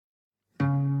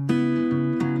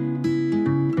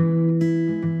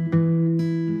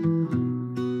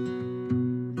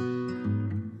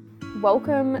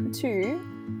welcome to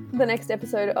the next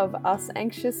episode of Us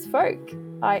Anxious Folk.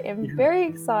 I am very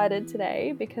excited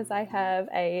today because I have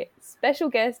a special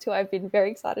guest who I've been very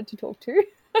excited to talk to.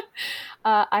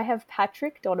 I have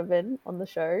Patrick Donovan on the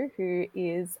show, who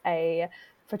is a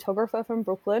photographer from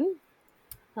Brooklyn.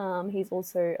 He's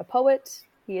also a poet.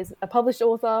 He is a published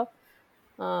author,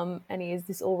 and he is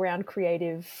this all-round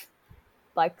creative,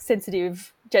 like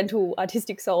sensitive, gentle,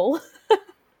 artistic soul.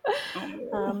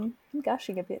 I'm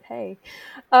gushing a bit, hey.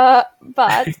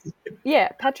 But yeah,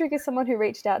 Patrick is someone who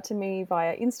reached out to me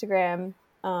via Instagram,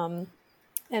 and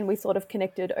we sort of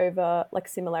connected over like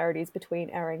similarities between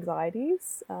our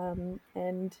anxieties.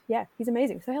 And yeah, he's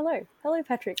amazing. So hello,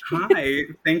 Patrick. Hi,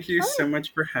 thank you so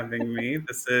much for having me.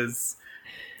 This is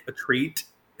a treat,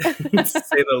 to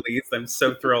say the least. I'm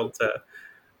so thrilled to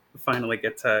finally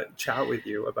get to chat with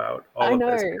you about all of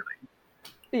this. Really.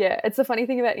 Yeah, it's the funny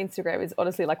thing about Instagram is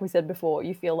honestly, like we said before,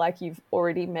 you feel like you've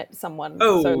already met someone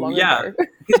so long ago.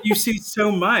 Because you see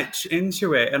so much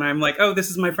into it. And I'm like, oh, this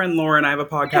is my friend Lauren. I have a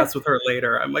podcast with her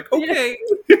later. I'm like, okay.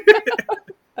 Yeah.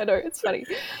 I know, it's funny.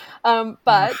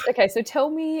 But, okay, so tell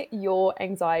me your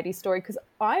anxiety story, because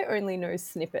I only know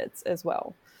snippets as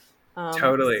well.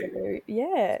 Totally.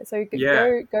 So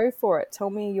go for it. Tell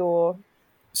me your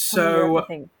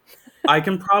everything. I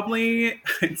can probably,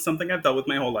 it's something I've dealt with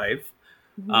my whole life.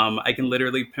 Mm-hmm. I can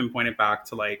literally pinpoint it back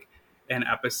to like an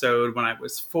episode when I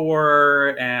was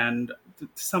 4 and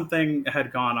something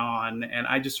had gone on. And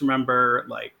I just remember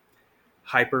like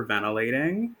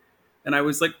hyperventilating. And I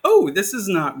was like, oh, this is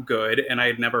not good. And I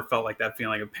had never felt like that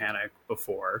feeling of panic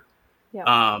before.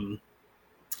 Yeah.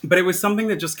 But it was something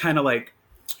that just kind of like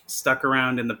stuck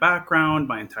around in the background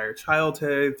my entire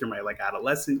childhood, through my like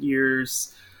adolescent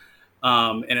years.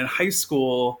 And in high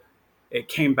school, it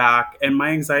came back, and my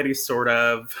anxiety sort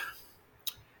of,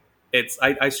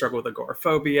 I struggle with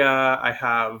agoraphobia. I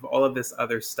have all of this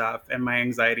other stuff, and my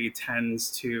anxiety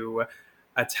tends to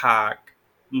attack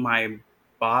my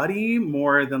body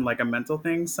more than like a mental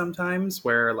thing sometimes,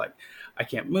 where like I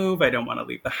can't move, I don't want to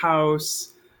leave the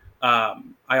house.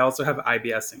 I also have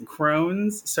IBS and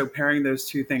Crohn's. So pairing those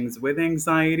two things with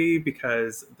anxiety,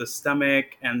 because the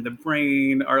stomach and the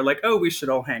brain are like, oh, we should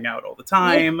all hang out all the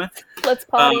time. Let's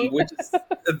party. Which is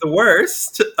the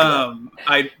worst.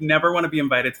 I never want to be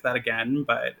invited to that again,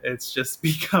 but it's just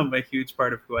become a huge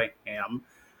part of who I am.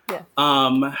 Yeah.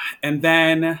 And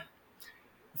then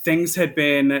things had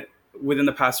been, within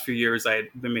the past few years, I had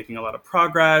been making a lot of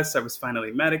progress. I was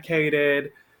finally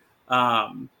medicated.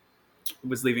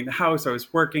 Was leaving the house, I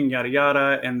was working, yada,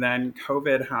 yada. And then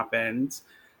COVID happened,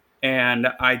 and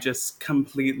I just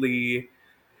completely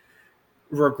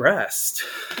regressed,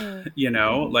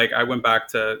 like I went back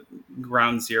to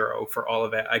ground zero for all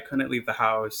of it. I couldn't leave the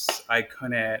house. I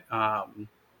couldn't, I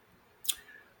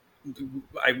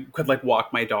could like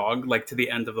walk my dog like to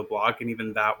the end of the block. And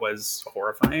even that was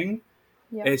horrifying.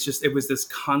 Yeah. It was this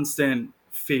constant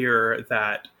fear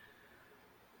that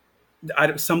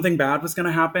something bad was going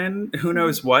to happen. Who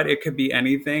knows what? It could be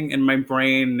anything. And my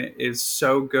brain is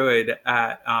so good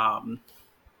at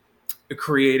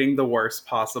creating the worst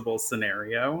possible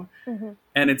scenario. Mm-hmm.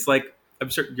 And it's like,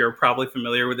 I'm sure you're probably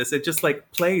familiar with this. It just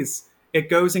like plays. It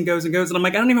goes and goes and goes. And I'm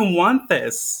like, I don't even want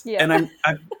this. Yeah. And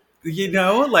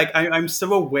I'm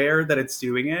so aware that it's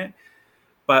doing it.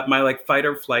 But my like fight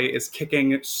or flight is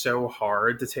kicking so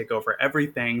hard to take over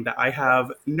everything that I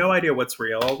have no idea what's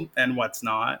real and what's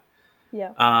not.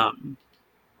 Yeah.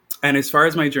 And as far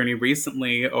as my journey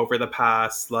recently, over the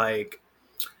past, like,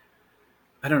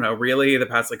 I don't know, really the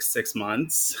past like 6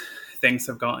 months, things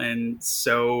have gotten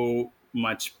so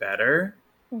much better,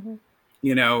 and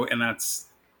that's,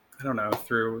 I don't know,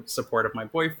 through support of my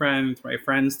boyfriend, through my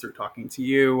friends, through talking to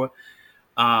you,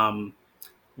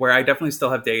 where I definitely still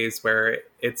have days where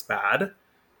it's bad.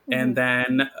 And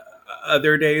then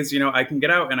other days, I can get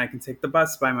out and I can take the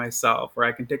bus by myself, or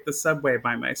I can take the subway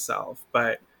by myself.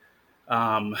 But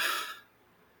yeah,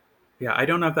 I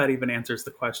don't know if that even answers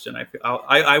the question.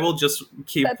 I will just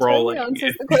keep rolling. That totally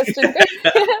answers the question.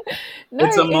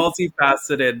 It's a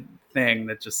multifaceted thing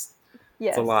that just,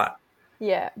 it's a lot.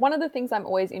 Yeah. One of the things I'm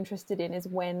always interested in is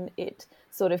when it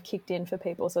sort of kicked in for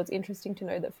people. So it's interesting to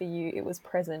know that for you, it was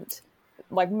present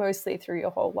like mostly through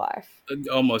your whole life.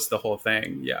 Almost the whole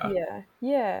thing. Yeah. Yeah.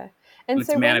 Yeah. And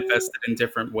it's manifested in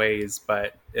different ways,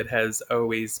 but it has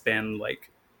always been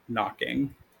like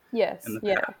knocking. Yes. In the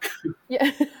back.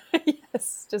 Yeah.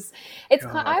 Yes. Just, it's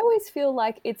kind of, I always feel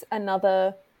like it's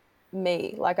another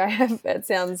me. Like I have, it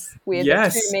sounds weird.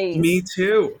 Yes. Two me's. Me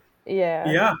too. Yeah.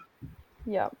 Yeah.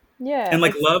 Yeah. Yeah. And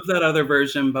like love that other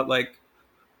version, but like,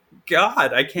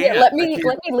 God, I can't. Yeah, let me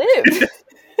live.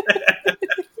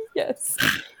 Yes.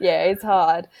 Yeah, it's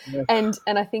hard. Ugh. And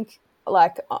I think,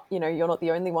 like, you're not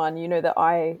the only one. You know that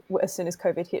as soon as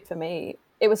COVID hit for me,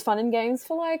 it was fun and games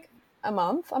for like a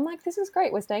month. I'm like, this is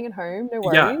great. We're staying at home, no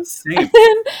Yeah, worries. same.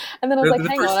 And then I was like, The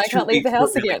hang on, first I two can't leave the weeks were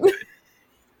house really again.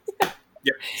 good.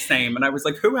 Yeah, same. And I was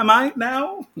like, who am I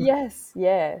now? Yes,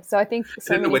 yeah. So I think I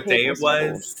so didn't know many what day people it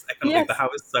struggled. was. I couldn't leave the Yes,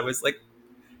 house. I was like,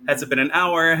 has it been an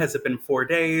hour? Has it been 4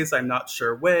 days? I'm not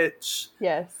sure which.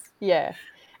 yes, yeah.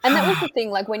 And that was the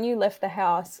thing. Like when you left the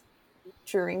house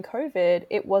during COVID,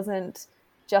 it wasn't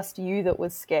just you that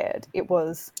was scared. It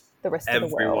was the rest of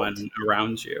the world. Everyone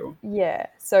around you. Yeah.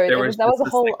 So There it was was that was just a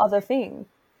this whole like, other thing.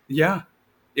 yeah,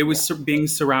 it was Yeah. being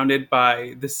surrounded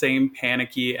by the same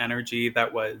panicky energy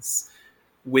that was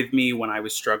with me when I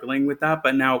was struggling with that,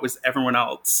 but now it was everyone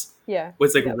else Yeah.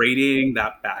 was like Yep. radiating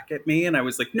that back at me, and I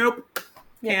was like, nope,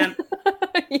 Yep. can't.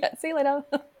 Yeah. See you later.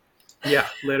 Yeah,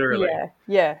 literally. Yeah.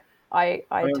 Yeah. I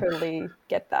Ugh. totally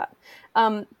get that.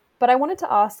 But I wanted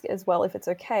to ask as well, if it's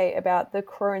okay, about the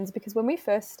Crohn's, because when we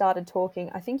first started talking,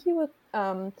 I think you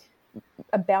were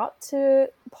about to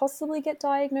possibly get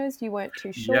diagnosed. You weren't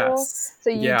too sure. Yes. So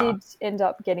you Yeah. did end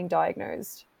up getting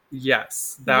diagnosed.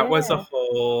 Yes. That was a Yeah.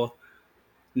 whole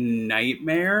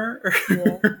nightmare.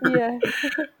 Yeah. Yeah.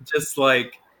 Just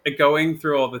like going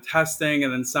through all the testing,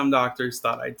 and then some doctors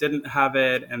thought I didn't have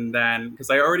it, and then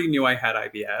because I already knew I had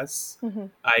IBS, Hmm.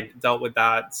 I dealt with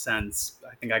that since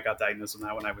I think I got diagnosed with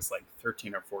that when I was like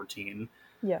 13 or 14.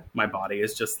 Yeah. My body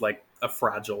is just like a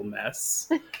fragile mess.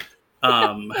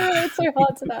 Um, I relate so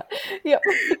hard to that. Yep.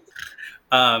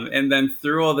 and then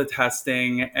through all the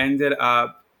testing, ended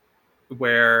up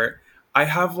where I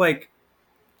have like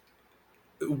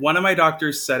one of my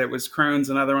doctors said it was Crohn's.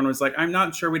 Another one was like, I'm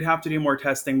not sure, we'd have to do more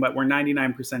testing, but we're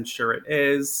 99% sure it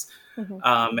is. Hmm.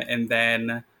 And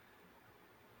then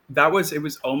it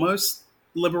was almost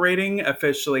liberating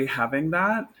officially having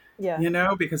that,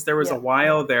 Yeah. because there was a Yeah.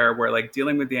 while there where like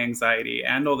dealing with the anxiety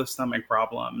and all the stomach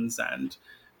problems and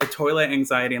the toilet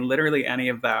anxiety and literally any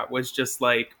of that was just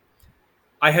like,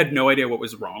 I had no idea what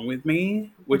was wrong with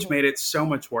me, which Hmm. made it so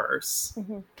much worse,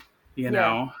 Hmm. you Yeah.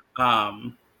 know?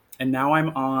 Um, and now I'm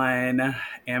on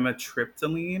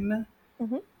amitriptyline,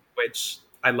 Hmm. which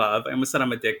I love. I almost said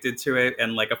I'm addicted to it,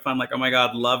 and like a fun, like, oh my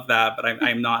God, love that. But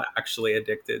I'm not actually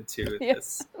addicted to Yeah.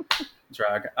 this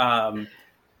drug.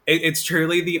 It's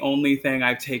truly the only thing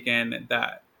I've taken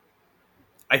that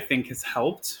I think has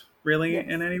helped really Yes.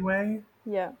 in any way.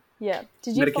 Yeah. Yeah.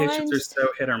 Did you Medications find are so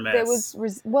hit or there was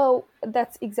miss. well,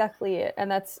 that's exactly it. And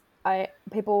that's I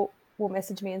people will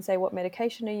message me and say, what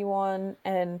medication are you on?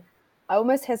 And I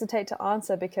almost hesitate to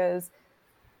answer because,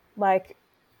 like,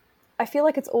 I feel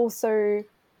like it's also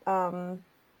um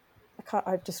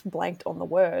I've just blanked on the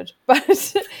word, but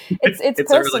it's It's early.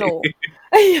 personal.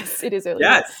 Yes, it is early.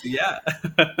 Yeah. Yes, yeah.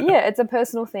 Yeah, it's a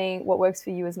personal thing. What works for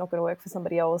you is not going to work for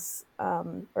somebody else,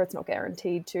 or it's not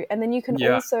guaranteed to. And then you can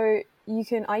Yeah, also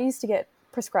I used to get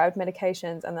prescribed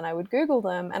medications, and then I would Google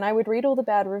them, and I would read all the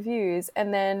bad reviews,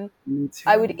 and then me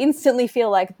I would too. instantly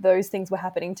feel like those things were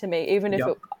happening to me, even if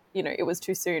Yep. it was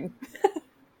too soon.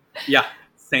 Yeah,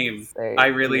 same. So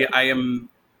yeah, I am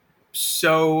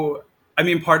so, I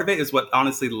mean, part of it is what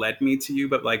honestly led me to you,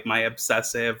 but like my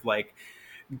obsessive, like,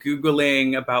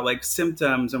 Googling about like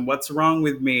symptoms and what's wrong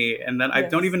with me. And then I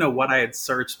don't yes, even know what I had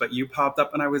searched, but you popped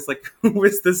up and I was like, who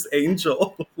is this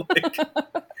angel? Like,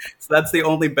 so that's the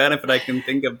only benefit I can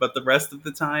think of. But the rest of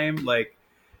the time, like,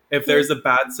 if yeah, there's a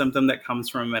bad symptom that comes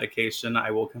from a medication,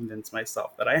 I will convince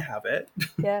myself that I have it.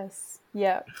 yes,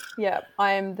 yeah, yeah.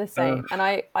 I am the Uh, same, and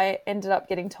I ended up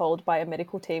getting told by a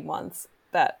medical team once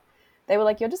that they were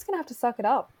like, "You're just gonna have to suck it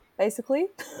up, basically,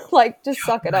 like just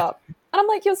suck it up." And I'm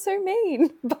like, "You're so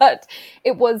mean," but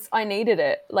I needed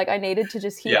it. Like I needed to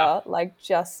just yeah. hear, like,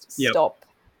 just Yep. stop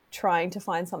trying to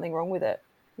find something wrong with it,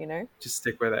 you know? Just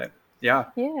stick with it. Yeah.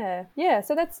 Yeah, yeah.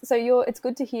 It's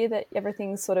good to hear that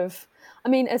everything's sort of, I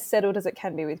mean, as settled as it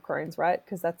can be with Crohn's, right?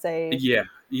 Because that's a Yeah.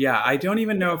 Yeah. I don't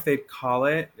even know yeah, if they'd call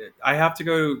it. I have to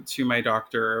go to my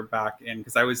doctor back in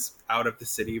because I was out of the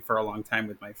city for a long time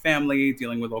with my family,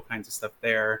 dealing with all kinds of stuff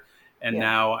there. And yeah,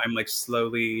 now I'm like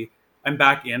I'm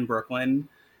back in Brooklyn,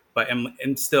 but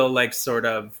I'm still like sort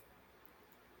of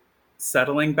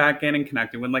settling back in and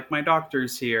connecting with like my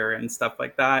doctors here and stuff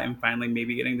like that. And finally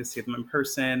maybe getting to see them in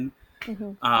person.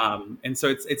 hmm, And so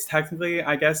it's technically,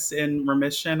 I guess, in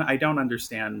remission. I don't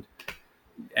understand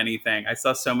anything. I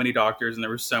saw so many doctors and there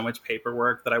was so much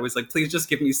paperwork that I was like, please just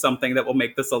give me something that will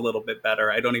make this a little bit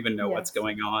better. I don't even know what's yes,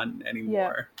 going on yeah,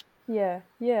 anymore. yeah,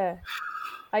 yeah.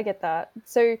 I get that.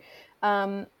 So,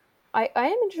 um, I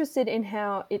am interested in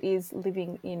how it is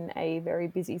living in a very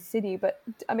busy city. But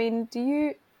I mean,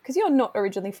 because you're not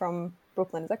originally from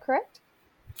Brooklyn, is that correct?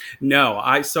 No,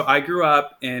 I grew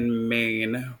up in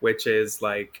Maine, which is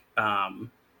like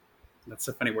that's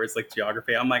so funny words like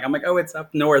geography. I'm like, oh, it's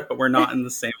up north, but we're not in the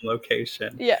same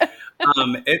location. Yeah.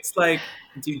 It's like,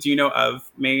 do you know of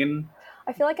Maine?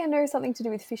 I feel like I know something to do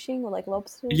with fishing or like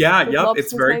lobsters. Yeah, With yep.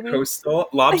 It's lobsters, very maybe. coastal.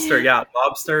 Lobster, yeah.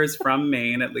 Lobster is from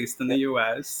Maine, at least in the Yep.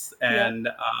 US. Yep.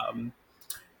 And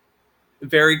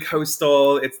very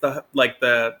coastal. It's the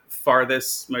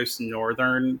farthest, most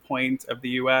northern point of the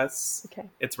US. Okay.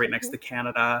 It's right next Mhm. to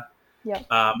Canada. Yep.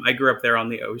 I grew up there on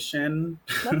the ocean.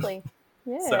 Lovely.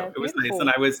 So Yeah. it was nice. And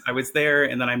Beautiful. I was there,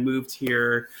 and then I moved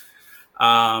here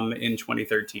in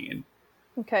 2013.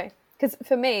 Okay. Because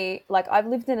for me, like I've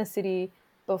lived in a city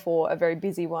before, a very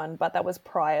busy one, but that was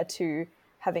prior to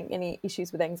having any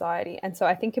issues with anxiety. And so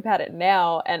I think about it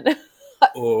now and my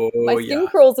Oh skin yeah.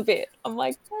 crawls a bit. I'm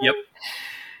like, Yep.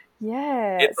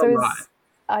 yeah. It's a So lot.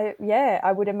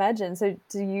 I would imagine. So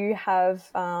do you have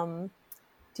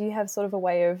sort of a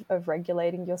way of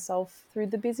regulating yourself through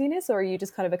the busyness, or are you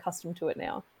just kind of accustomed to it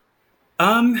now?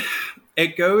 Um,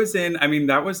 it goes in. I mean,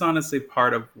 that was honestly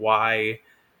part of why,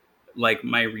 like,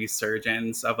 my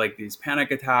resurgence of like these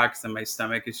panic attacks and my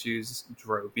stomach issues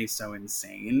drove me so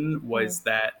insane. Mm. Was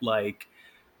that like,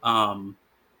 um,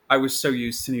 I was so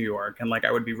used to New York, and like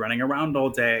I would be running around all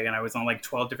day, and I was on like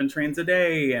 12 different trains a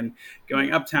day, and Yeah.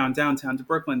 going uptown, downtown to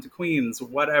Brooklyn to Queens,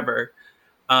 whatever.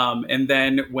 And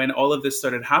then when all of this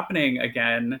started happening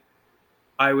again,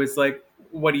 I was like,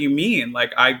 what do you mean?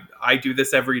 Like I do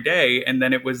this every day. And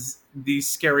then it was the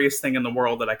scariest thing in the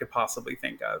world that I could possibly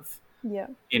think of, Yeah.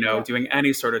 you know, Yeah. doing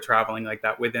any sort of traveling like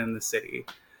that within the city.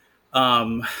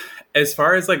 Um, as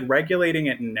far as like regulating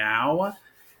it now,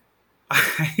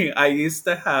 I used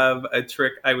to have a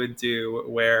trick I would do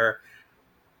where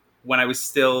when I was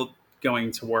still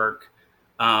going to work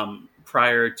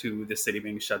prior to the city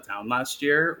being shut down last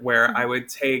year, where I Mhm. would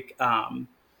take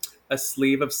a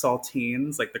sleeve of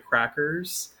saltines, like the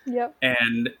crackers, Yep.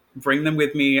 and bring them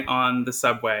with me on the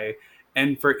subway.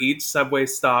 And for each subway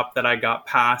stop that I got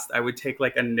past, I would take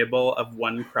like a nibble of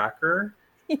one cracker.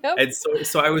 Yep. And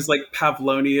so I was like Pavlov,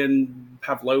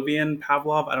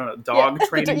 I don't know, Yeah. dog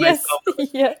training Yes. myself.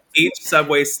 Yeah. Each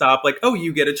subway stop, like, oh,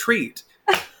 you get a treat,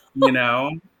 you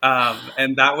know?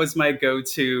 And that was my go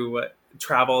to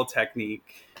travel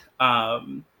technique.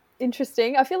 Um,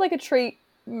 Interesting. I feel like a treat,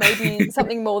 maybe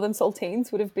something more than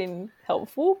saltines would have been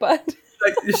helpful, but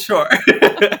like, sure.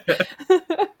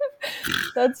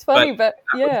 that's But funny. But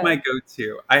that was yeah. my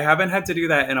go-to. I haven't had to do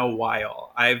that in a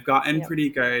while. I've gotten Yep. pretty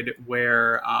good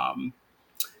where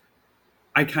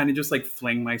I kind of just like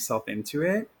fling myself into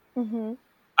it. Mm-hmm.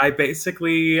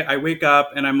 I wake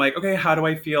up and I'm like, okay, how do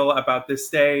I feel about this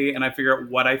day? And I figure out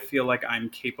what I feel like I'm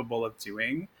capable of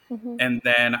doing. Mm-hmm. And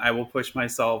then I will push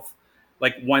myself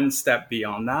like one step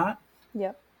beyond that.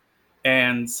 Yep.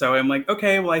 And so I'm like,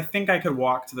 okay, well, I think I could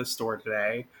walk to the store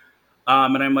today.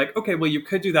 And I'm like, okay, well, you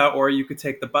could do that, or you could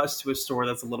take the bus to a store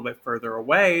that's a little bit further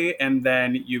away, and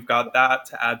then you've got that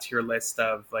to add to your list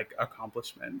of like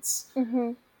accomplishments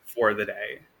Mm-hmm. for the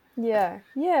day. Yeah.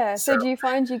 Yeah. So So do you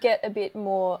find you get a bit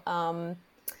more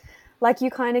like you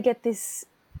kind of get this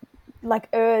like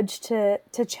urge to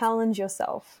challenge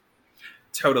yourself?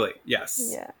 totally, yes.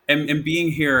 Yeah. And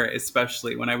being here,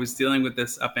 especially when I was dealing with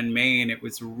this up in Maine, it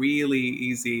was really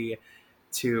easy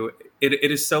to.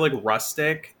 It is so like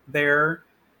rustic there,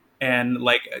 Yeah. and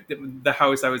like the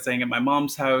house I was saying at my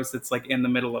mom's house, it's like in the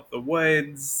middle of the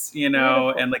woods, you know,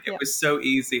 Beautiful. and like it Yeah. was so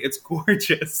easy. It's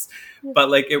gorgeous, Yeah. but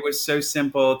like it was so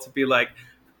simple to be like,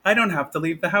 I don't have to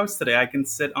leave the house today. I can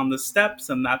sit on the steps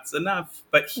and that's enough.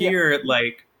 But Yeah. here,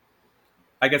 like,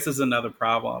 I guess is another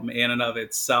problem in and of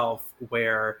itself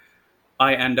where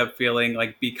I end up feeling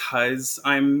like because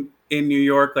I'm in New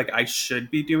York, like I should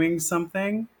be doing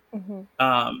something.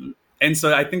 Mm-hmm. And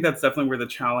so I think that's definitely where the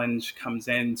challenge comes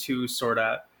in to sort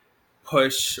of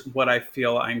push what I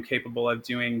feel I'm capable of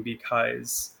doing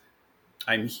because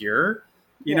I'm here.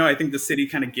 You Yeah. know, I think the city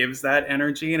kind of gives that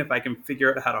energy. And if I can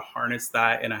figure out how to harness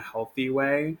that in a healthy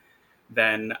way,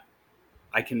 then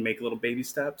I can make little baby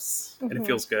steps and it Mm-hmm.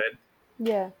 feels good.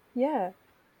 Yeah. Yeah.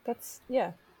 That's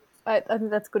yeah. I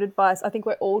think that's good advice. I think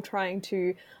we're all trying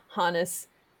to harness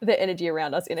the energy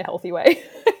around us in a healthy way.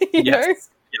 you know? Yes.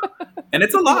 Yeah. And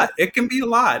it's a Yeah. lot. It can be a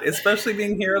lot, especially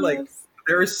being here. Like Yes.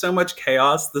 there is so much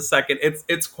chaos the second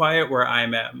it's quiet where I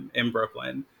am in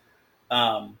Brooklyn.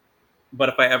 Um, but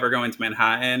if I ever go into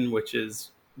Manhattan, which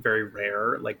is very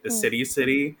rare, like the Mm.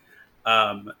 city,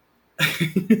 um,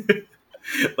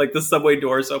 like the subway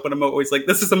doors open, I'm always like,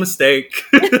 this is a mistake.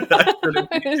 I shouldn't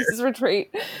be This here. is retreat.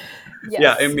 Yeah,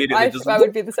 Yes. immediately just I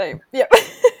would be the same. Yep.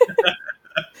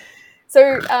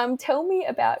 So tell me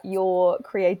about your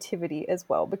creativity as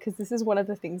well, because this is one of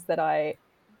the things that I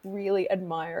really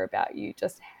admire about you,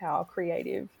 just how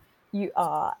creative you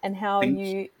are and how Thank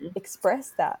you you.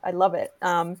 express that. I love it.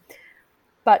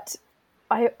 But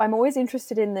I'm always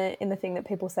interested in the thing that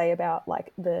people say about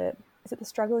like is it the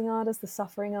struggling artist, the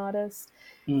suffering artist?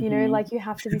 You know, Hmm. like you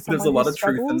have to be There's someone a who lot of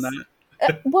truth in struggles.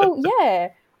 that. Well, yeah,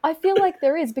 I feel like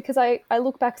there is because I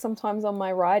look back sometimes on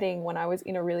my writing when I was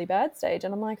in a really bad stage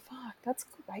and I'm like, fuck, that's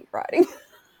great writing.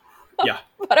 Yeah.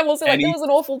 But I'm also like, that Any was an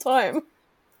awful time.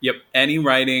 Yep. Any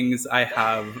writings I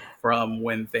have from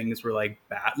when things were like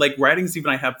bad, like writings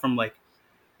even I have from like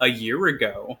a year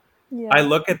ago, I Yeah.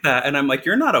 look at that and I'm like,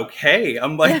 you're not okay.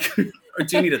 I'm Yeah. like, do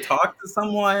you need to talk to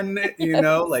someone? You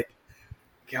know, Yes. like,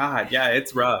 God, yeah,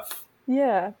 it's rough.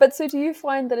 Yeah. But so do you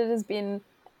find that it has been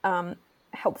um,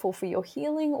 helpful for your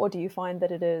healing, or do you find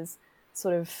that it has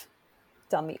sort of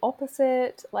done the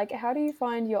opposite? Like, how do you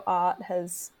find your art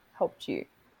has helped you?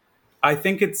 I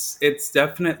think it's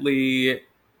definitely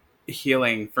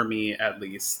healing for me at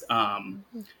least. Mhm.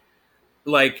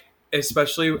 Like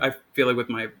especially I feel like with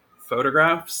my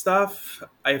photograph stuff,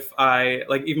 I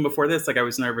like even before this, like I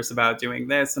was nervous about doing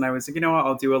this, and I was like, you know what,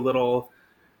 I'll do a little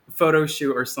photo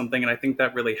shoot or something, and I think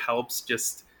that really helps.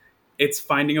 Just it's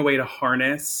finding a way to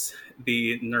harness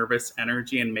the nervous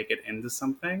energy and make it into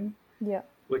something, Yeah.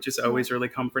 which is Yeah. always really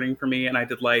comforting for me. And I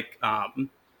did like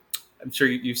I'm sure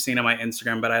you've seen on my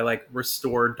Instagram, but I like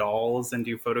restore dolls and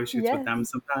do photo shoots with Yes. them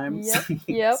sometimes. Yep.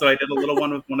 Yep. So I did a little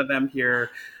one with one of them here.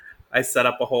 I set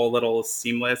up a whole little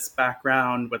seamless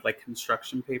background with like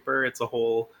construction paper. It's a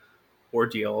whole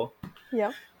ordeal.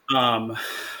 Yep. Um,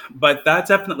 but that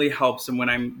definitely helps. And when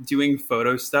I'm doing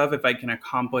photo stuff, if I can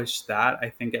accomplish that, I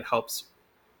think it helps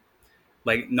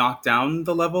like knock down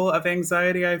the level of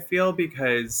anxiety I feel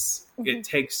because Hmm. it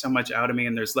takes so much out of me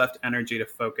and there's left energy to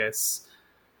focus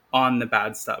on the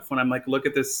bad stuff. When I'm like, look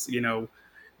at this, you know,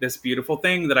 this beautiful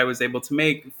thing that I was able to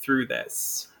make through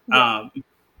this. Yeah.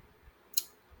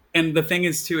 And the thing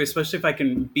is too, especially if I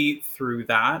can beat through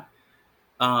that,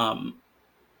 um,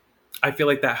 I feel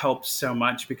like that helps so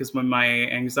much because when my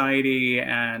anxiety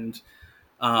and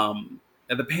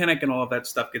the panic and all of that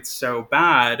stuff gets so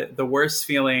bad, the worst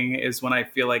feeling is when I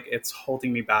feel like it's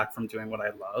holding me back from doing what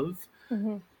I love.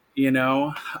 Hmm. You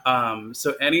know,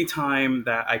 so anytime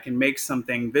that I can make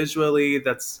something visually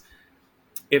that's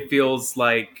it feels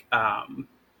like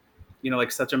you know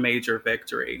like such a major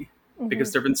victory Hmm.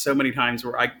 because there have been so many times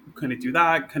where I couldn't do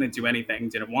that, couldn't do anything,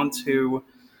 didn't want to.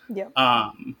 Yep.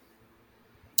 Um,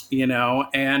 you know,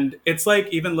 and it's like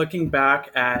even looking back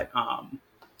at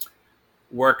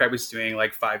work I was doing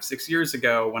like 5 6 years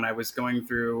ago when I was going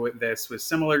through this with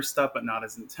similar stuff but not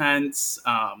as intense.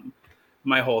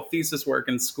 My whole thesis work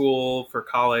in school for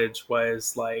college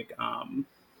was like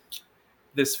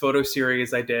this photo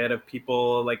series I did of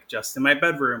people like just in my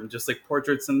bedroom, just like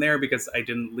portraits in there because I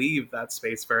didn't leave that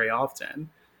space very often.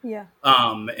 Yeah.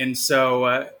 And so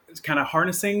it's kind of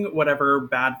harnessing whatever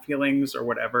bad feelings or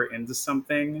whatever into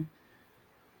something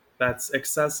that's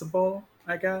accessible,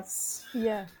 I guess,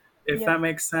 Yeah. if Yeah. that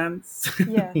makes sense.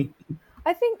 Yeah.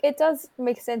 I think it does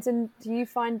make sense. And do you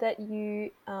find that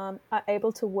you are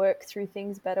able to work through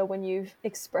things better when you've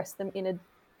expressed them in a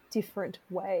different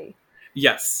way?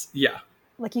 Yes. Yeah.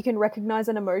 Like you can recognize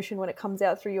an emotion when it comes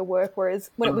out through your work, whereas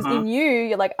when it was Uh-huh. in you,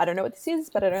 you're like, I don't know what this is,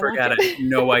 but I don't like Forget it. it.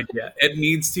 No idea. It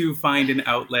needs to find an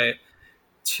outlet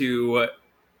to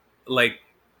like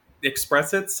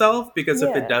express itself because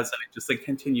if it Yeah. doesn't, it just like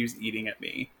continues eating at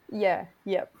me. Yeah.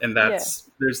 Yep. And Yeah. that's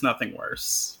there's nothing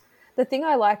worse. The thing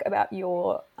I like about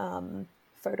your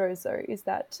photos, though, is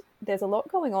that there's a lot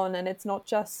going on, and it's not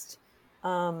just.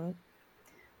 Um,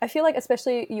 I feel like,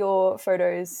 especially your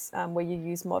photos where you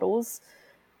use models,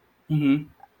 Hmm.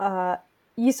 uh,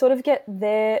 you sort of get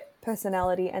their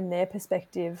personality and their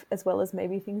perspective as well as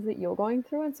maybe things that you're going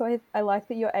through. And so I like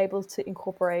that you're able to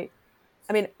incorporate.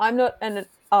 I mean, I'm not an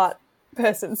art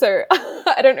person, so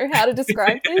I don't know how to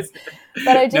describe this,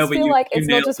 but I No, just but feel like you it's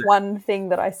not nailed just it. one thing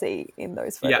that I see in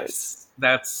those photos. Yes,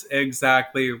 that's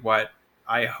exactly what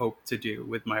I hope to do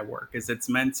with my work. Is it's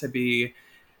meant to be.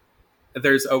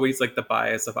 There's always like the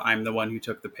bias of I'm the one who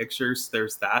took the pictures.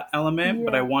 There's that element,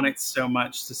 but I Yeah, want it so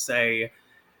much to say,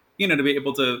 you know, to be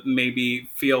able to maybe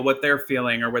feel what they're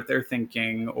feeling or what they're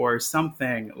thinking or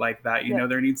something like that. You yeah, know,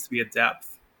 there needs to be a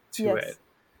depth to it. yes,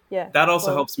 yeah. That also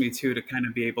Well, helps me too to kind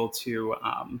of be able to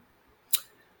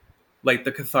like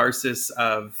the catharsis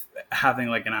of having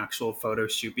like an actual photo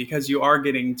shoot because you are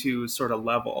getting to sort of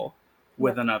level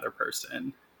with yep, another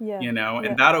person, yeah, you know, and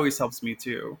yeah, that always helps me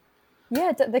too.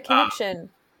 yeah. Uh, The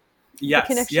yes,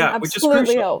 connection yeah, which is absolutely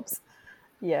crucial. helps.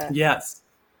 Yeah, Yes.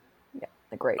 yeah.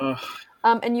 Agreed. Ugh.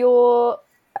 And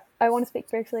I want to speak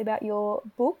briefly about your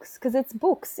books, because it's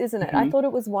books, isn't it? I Mhm. thought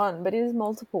it was one, but it is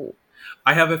multiple.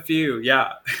 I have a few,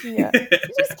 yeah. Yeah. You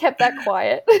just kept that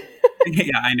quiet.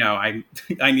 Yeah, I know. I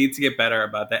need to get better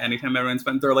about that. Anytime everyone's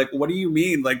fun, they're like, "What do you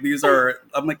mean? Like these are?"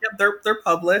 I'm like, "Yeah, they're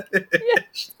public." Yeah,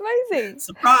 it's amazing.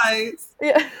 Surprise.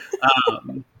 Yeah.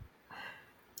 Um,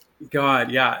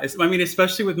 God, yeah. I mean,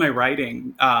 especially with my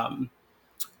writing,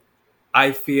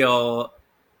 I feel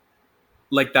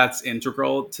like that's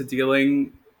integral to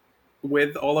dealing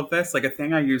with all of this. Like a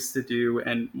thing I used to do,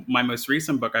 and my most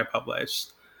recent book I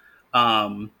published.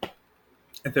 Um,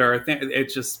 there are it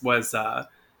just was a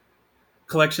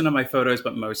collection of my photos,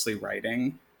 but mostly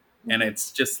writing, and Mhm.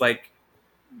 it's just like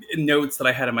notes that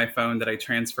I had on my phone that I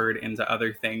transferred into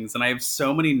other things. And I have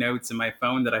so many notes in my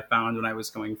phone that I found when I was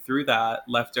going through that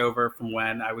left over from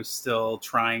when I was still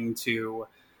trying to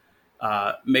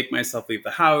make myself leave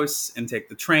the house and take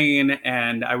the train.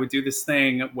 And I would do this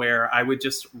thing where I would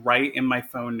just write in my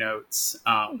phone notes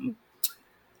Mhm.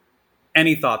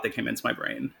 any thought that came into my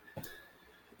brain.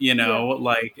 You Yeah. know,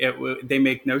 like they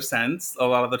make no sense a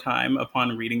lot of the time.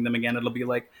 Upon reading them again, it'll be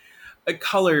like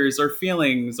colors or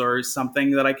feelings or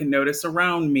something that I can notice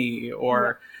around me, Yeah.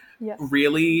 or Yeah.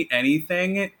 really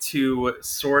anything to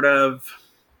sort of.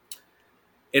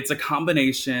 It's a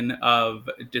combination of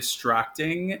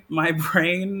distracting my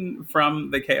brain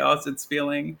from the chaos it's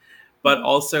feeling, but Mhm.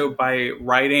 also by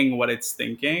writing what it's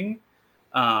thinking,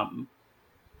 um,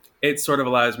 it sort of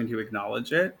allows me to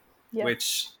acknowledge it, Yeah.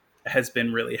 which has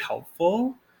been really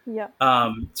helpful, Yeah.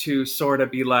 to sort of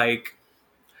be like,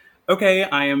 okay,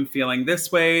 I am feeling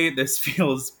this way. This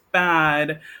feels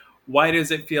bad. Why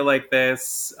does it feel like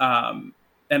this? And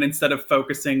instead of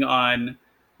focusing on,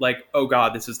 like, oh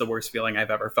God, this is the worst feeling I've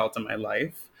ever felt in my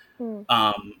life, Mm.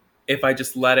 um, if I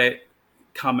just let it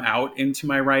come out into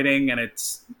my writing, and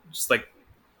it's just like,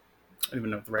 I don't even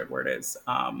know what the right word is,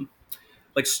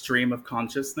 like stream of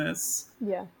consciousness,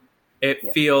 Yeah. it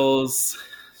Yeah. feels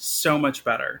so much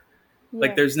better.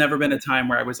 Like Yeah. there's never been a time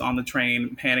where I was on the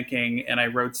train panicking and I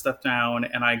wrote stuff down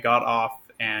and I got off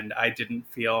and I didn't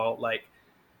feel like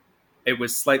it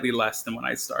was slightly less than when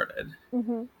I started.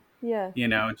 Mhm. Yeah. You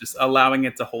know, just allowing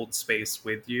it to hold space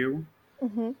with you,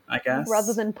 Mhm. I Rather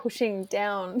guess. than pushing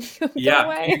down. Go Yeah,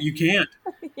 away. you can't.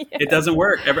 It Yeah. doesn't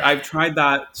work. I've tried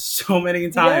that so many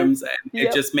Yes. times and it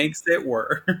Yep. just makes it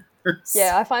worse.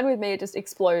 Yeah, I find with me it just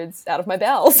explodes out of my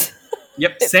bowels.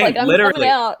 Yep, It's like same, I'm coming literally.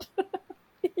 out.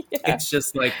 Yeah. It's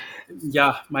just like,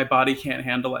 yeah, my body can't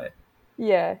handle it.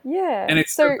 Yeah. Yeah. And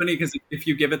it's so So funny because if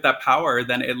you give it that power,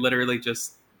 then it literally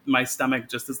just, my stomach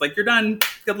just is like, you're done.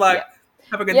 Good luck. yeah.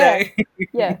 Have a good Yeah. day.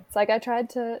 Yeah. It's like I tried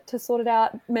to sort it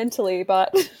out mentally,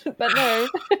 but but no.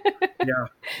 Yeah.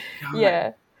 God.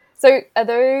 Yeah. So are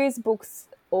those books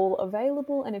all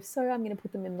available? And if so, I'm going to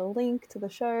put them in the link to the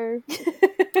show.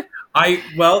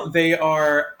 Well, they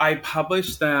are, I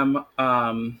published them.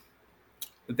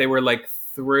 They were like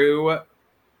through,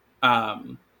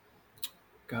 um,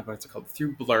 God, what's it called?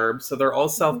 Through Blurb. So they're all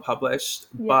Mhm. self-published,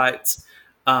 Yeah. but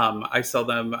I sold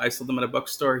them at a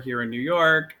bookstore here in New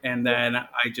York, and Yeah. then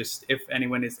I just, if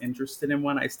anyone is interested in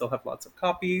one, I still have lots of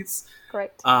copies.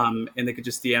 Great. And they could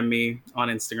just DM me on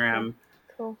Cool. Instagram.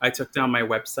 Cool. I took down my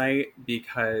website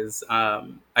because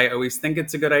I always think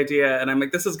it's a good idea, and I'm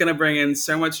like, this is going to bring in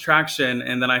so much traction,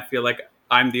 and then I feel like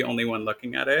I'm the only one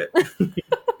looking at it.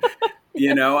 You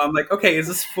Yeah. know, I'm like, okay, is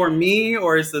this for me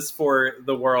or is this for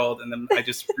the world? And then I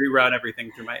just reroute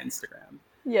everything through my Instagram.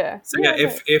 Yeah. So yeah, Yeah.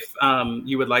 No. if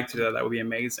you would like to do that, that would be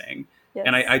amazing.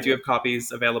 And Yes. I do have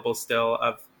copies available still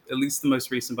of at least the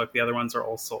most recent book. The other ones are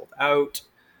all sold out.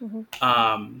 Mhm.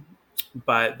 Um,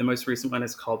 but the most recent one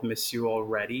is called Miss You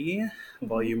Already, Mhm.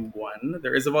 Volume 1.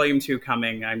 There is a Volume 2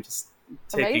 coming. I'm just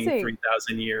taking Amazing.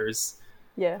 3,000 years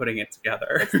Yeah. putting it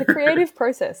together. It's the creative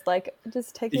process. Like,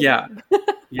 just take your Yeah. time.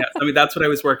 Yes. I mean, that's what I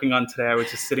was working on today. I was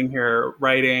just sitting here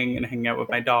writing and hanging out with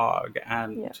Yeah. my dog Yeah.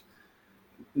 and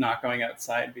not going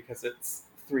outside because it's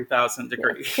 3,000 Yeah.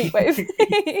 degrees. Heat wave.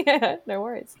 Yeah. No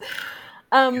worries.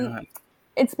 Um, God.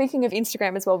 and speaking of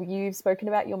Instagram as well, you've spoken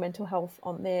about your mental health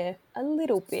on there a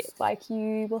little bit. Like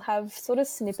you will have sort of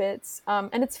snippets,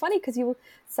 and it's funny because you'll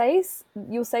say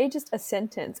just a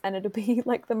sentence, and it'll be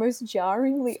like the most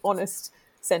jarringly honest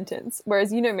sentence.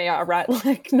 Whereas you know me, I write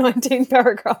like 19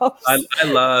 paragraphs I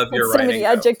love and your so many writing,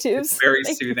 though. It's adjectives. very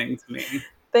Thank you. soothing to me.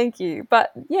 Thank you.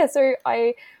 But yeah, so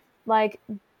I like.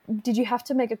 Did you have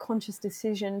to make a conscious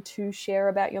decision to share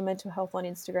about your mental health on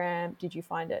Instagram? Did you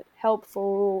find it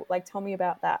helpful? Like, tell me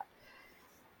about that.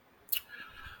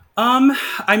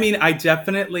 I mean, I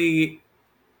definitely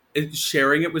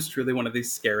sharing it was truly one of the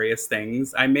scariest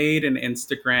things. I made an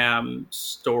Instagram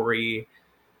story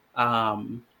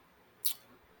Um,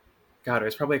 God, it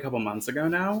was probably a couple months ago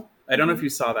now. I don't know if Hmm. you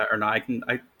saw that or not.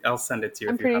 I'll send it to you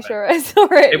I'm if you pretty haven't. sure I saw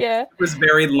it. It Yeah. was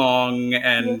very long Yeah.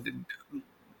 and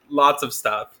lots of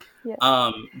stuff.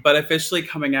 Yeah. But officially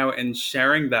coming out and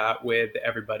sharing that with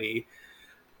everybody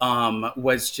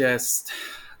was just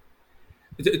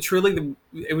truly,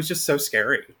 it was just so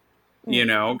scary,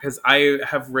 Mm. because I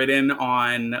have written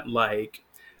on like,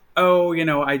 oh,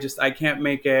 I can't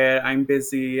make it. I'm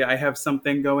busy. I have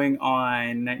something going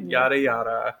on, Yeah. yada,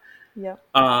 yada. Yeah.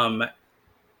 Um,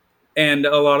 and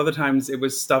a lot of the times it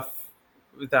was stuff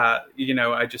that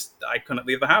I couldn't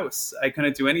leave the house, I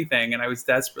couldn't do anything, and I was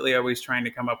desperately always trying to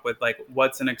come up with like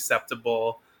what's an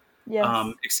acceptable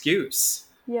Yes. excuse,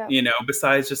 Yeah.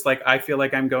 besides just like, I feel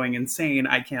like I'm going insane,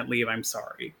 I can't leave, I'm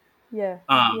sorry. Yeah.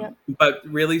 Yeah. But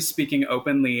really speaking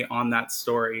openly on that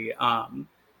story,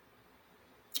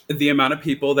 the amount of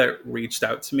people that reached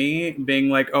out to me being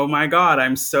like, oh my God,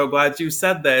 I'm so glad you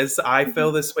said this, I Hmm.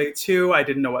 feel this way too, I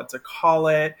didn't know what to call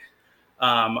it,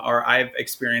 or I've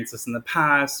experienced this in the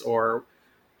past, or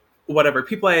whatever.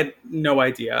 People I had no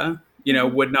idea,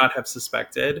 Hmm. would not have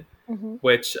suspected, Hmm.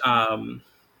 which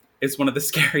is one of the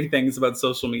scary things about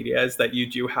social media, is that you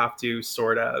do have to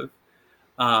sort of,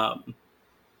 um,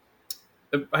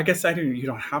 I guess you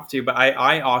don't have to, but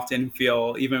I often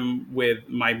feel, even with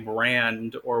my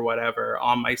brand or whatever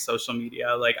on my social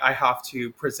media, like I have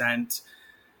to present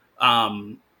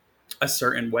um, a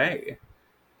certain way.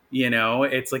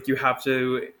 It's like you have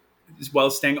to,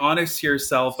 while staying honest to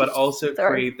yourself, but also Sorry.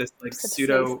 create this like Just had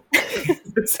to sneeze.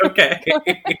 pseudo. It's okay.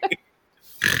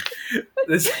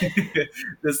 this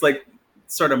this like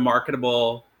sort of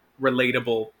marketable,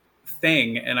 relatable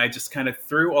thing, and I just kind of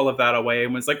threw all of that away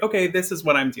and was like, okay, this is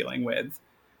what I'm dealing with.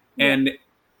 Yeah. And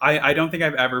I don't think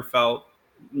I've ever felt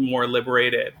more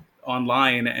liberated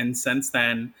online, and since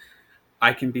then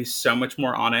I can be so much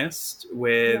more honest Yeah.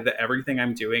 with everything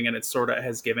I'm doing, and it sort of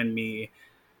has given me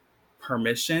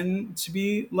permission to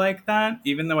be like that,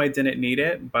 even though I didn't need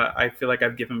it. But I feel like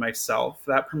I've given myself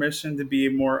that permission to be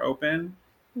more open.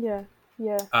 Yeah.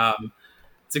 Yeah. um,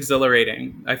 it's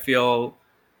exhilarating. I feel,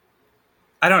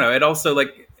 I don't know, it also,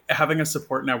 like, having a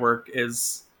support network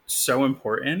is so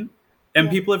important, and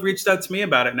Yeah. people have reached out to me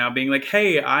about it now, being like,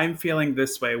 hey, I'm feeling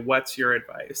this way, what's your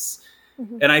advice?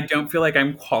 Hmm. And I don't feel like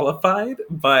I'm qualified,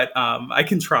 but I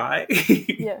can try.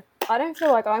 Yeah. I don't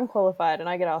feel like I'm qualified, and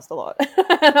I get asked a lot.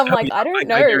 And I'm Oh like, yeah, I don't I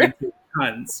know. guarantee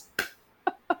tons.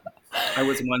 I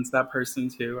was once that person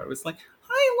too. I was like,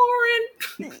 hi,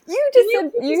 Lauren, You can just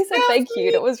you said please thank ask you,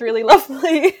 and it me? was really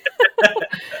lovely.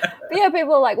 But yeah,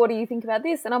 people are like, "What do you think about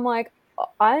this?" And I'm like,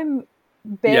 I'm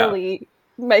Yeah, barely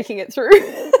making it through,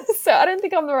 so I don't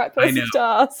think I'm the right I person know. to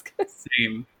ask.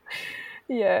 Same.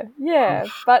 Yeah, yeah.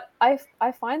 But I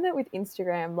find that with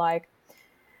Instagram, like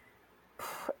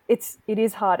it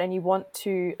is hard, and you want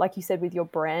to, like you said, with your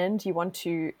brand, you want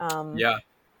to Yeah,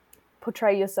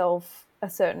 portray yourself a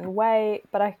certain way.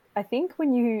 But I think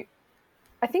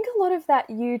I think a lot of that,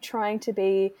 you trying to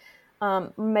be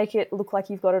make it look like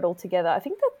you've got it all together, I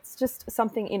think that's just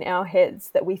something in our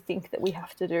heads that we think that we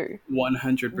have to do when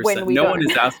 100%. we No one don't.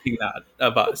 is asking that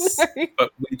of No. us,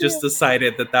 but we Yeah. just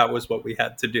decided that that was what we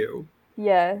had to do.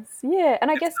 Yes, yeah. And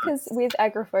I It's guess because nuts. with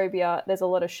agoraphobia, there's a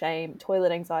lot of shame,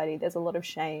 toilet anxiety, there's a lot of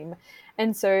shame.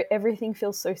 And so everything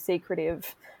feels so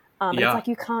secretive. And it's Yeah. like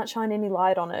you can't shine any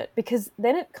light on it, because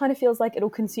then it kind of feels like it'll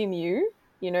consume you,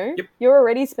 you know? Yep. You're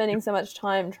already spending so much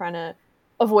time trying to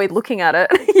avoid looking at it.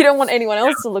 You don't want anyone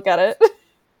else to look at it.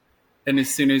 And as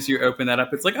soon as you open that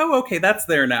up, it's like, oh, okay, that's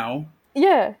there now.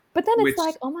 Yeah. But then it's Which,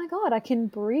 like, oh my God, I can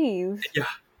breathe, yeah,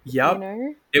 you yep.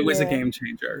 know? It was a Yeah. game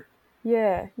changer.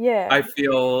 Yeah. Yeah. I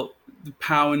feel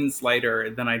pounds lighter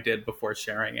than I did before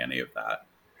sharing any of that.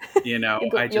 I You're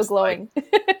just like,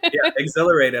 glowing. yeah,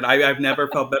 exhilarated. I've never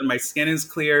felt better. My skin is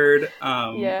cleared.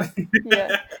 Yeah,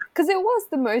 yeah. Because it was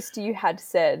the most you had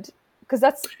said. Because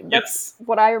that's Yes.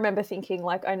 what I remember thinking.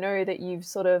 Like, I know that you've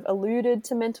sort of alluded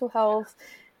to mental health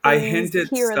I things hinted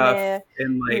here and stuff there.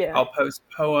 in, like, Yeah. I'll post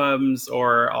poems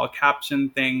or I'll caption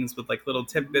things with like little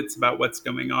tidbits about what's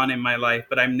going on in my life,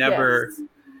 but I'm never, Yes.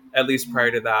 at least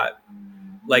prior to that,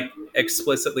 like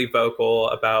explicitly vocal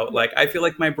about Yeah. like, I feel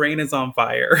like my brain is on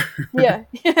fire. Yeah.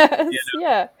 you Yes.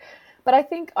 Yeah. But I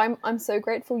think I'm so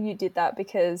grateful you did that,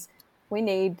 because we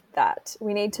need that.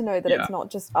 We need to know that Yeah. it's not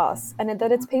just us, and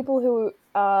that it's people who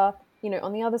are,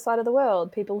 on the other side of the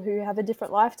world, people who have a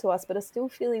different life to us but are still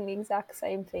feeling the exact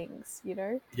same things.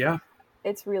 Yeah.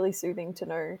 It's really soothing to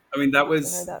know I mean, that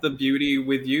was that. the beauty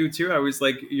with you too. I was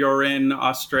like, you're in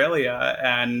Australia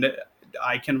and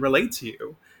I can relate to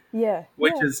you, Yeah.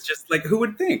 which Yeah. is just like, who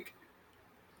would think?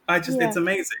 It's Yeah.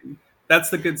 amazing. That's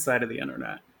the good side of the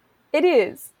internet. It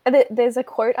is. And there's a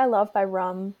quote I love by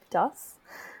Ram Dass.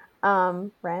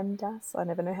 Ram Dass. I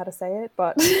never know how to say it,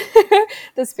 but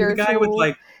the See the guy with spiritual.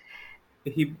 like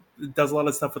he does a lot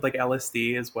of stuff with like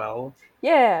LSD as well.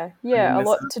 Yeah, Doing yeah, a this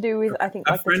lot to do with I think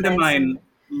a like the friend of mine transcend.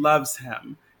 loves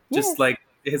him. Just Yes. like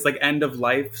his like end of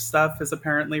life stuff is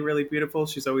apparently really beautiful.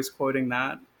 She's always quoting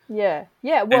that. Yeah,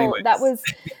 yeah. Well, that Anyways,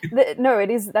 was no. It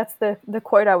is. That's the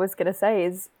quote I was going to say.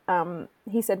 Is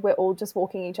he said we're all just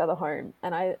walking each other home,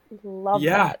 and I love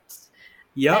yeah, that.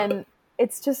 yep. And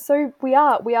it's just so we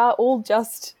are all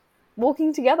just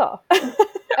walking together,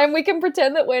 and we can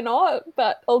pretend that we're not,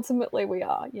 but ultimately we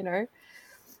are. Yeah.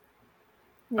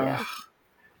 Ugh,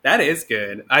 that is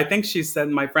good. I think she said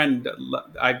my friend.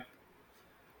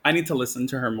 I need to listen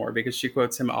to her more because she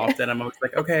quotes him often. I'm always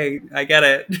like, okay, I get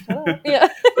it. Shut up. Yeah.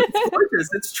 But it's gorgeous.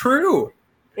 It's true.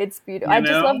 It's beautiful. You I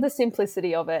just love know, the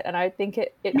simplicity of it, and I think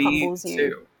it me humbles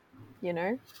you.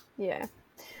 too. Yeah.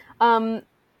 Um,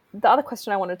 the other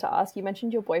question I wanted to ask, you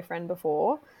mentioned your boyfriend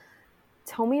before.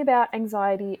 Tell me about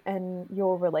anxiety and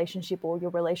your relationship or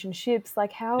your relationships.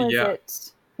 Like, how is Yeah,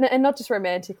 it? And not just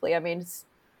romantically. I mean,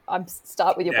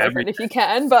 start with your yeah. boyfriend if you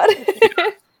can, but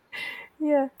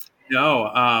yeah.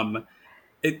 No,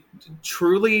 it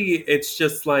truly. It's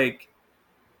just like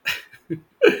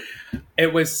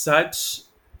it was such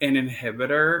an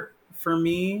inhibitor for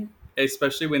me,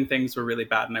 especially when things were really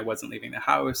bad and I wasn't leaving the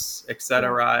house, Yeah.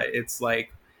 etc. It's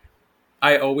like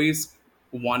I always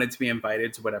wanted to be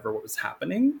invited to whatever was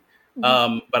happening.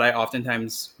 Hmm. But I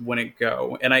oftentimes wouldn't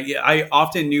go. And I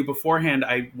often knew beforehand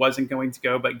I wasn't going to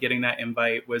go, but getting that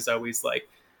invite was always like,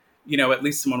 at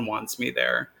least someone wants me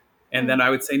there. And Mm. then I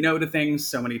would say no to things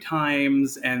so many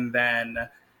times. And then,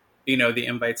 the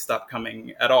invites stopped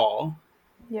coming at all.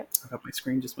 Yep. Oh God, my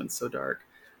screen just went so dark.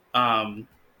 Um,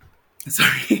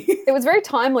 sorry. It was very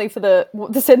timely for the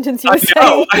sentence you I were know.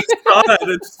 saying. I saw that.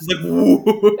 It's just like,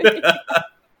 woo.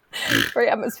 Very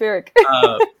atmospheric.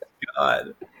 Oh,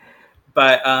 God.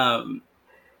 But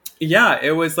yeah,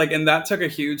 it was like, and that took a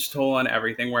huge toll on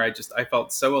everything where I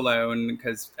felt so alone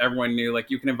because everyone knew like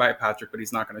you can invite Patrick, but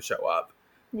he's not going to show up,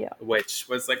 Yeah. which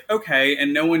was like, okay.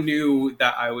 And no one knew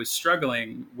that I was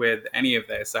struggling with any of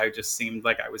this. I just seemed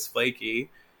like I was flaky.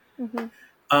 Hmm.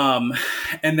 Um,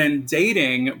 and then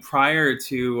dating prior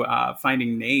to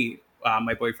finding Nate,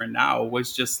 my boyfriend now,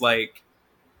 was just like,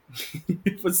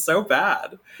 it was so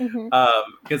bad. Hmm.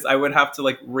 Because I would have to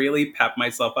like really pep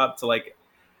myself up to like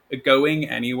going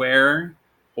anywhere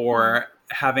Mm. or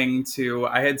having to.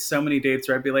 I had so many dates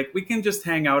where I'd be like, we can just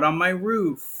hang out on my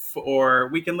roof or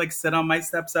we can like sit on my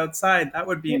steps outside. That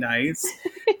would be Yeah. nice.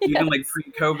 Even like Yes.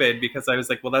 pre-COVID, because I was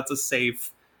like, well, that's a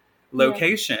safe Yeah.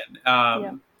 location.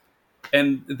 Yeah.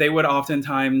 And they would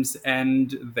oftentimes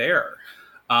end there.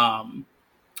 Um,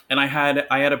 and I had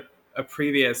a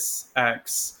previous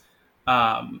ex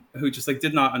who just like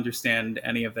did not understand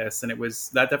any of this, and it was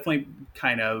that definitely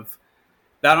kind of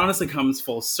that honestly comes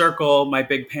full circle. My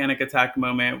big panic attack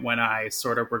moment when I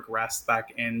sort of regressed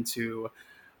back into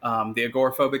the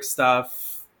agoraphobic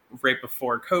stuff right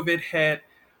before COVID hit.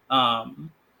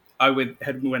 Um,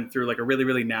 had went through like a really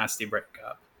really nasty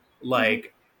breakup, Hmm.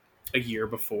 like a year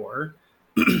before,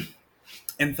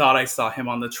 and thought I saw him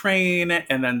on the train,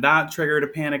 and then that triggered a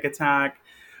panic attack,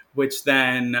 which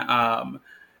then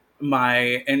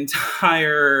my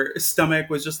entire stomach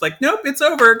was just like, nope, it's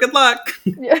over. Good luck.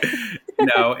 Yeah.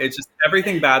 It's just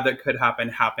everything bad that could happen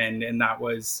happened, and that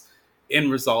was in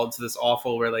result to this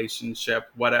awful relationship,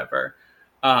 whatever.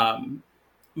 Um,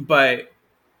 but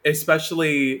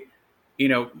especially,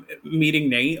 meeting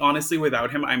Nate, honestly,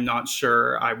 without him, I'm not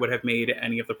sure I would have made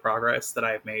any of the progress that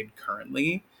I've made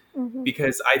currently Hmm.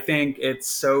 because I think it's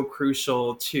so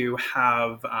crucial to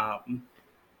have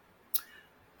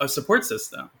a support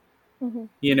system, Hmm.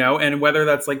 and whether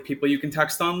that's like people you can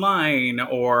text online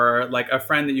or like a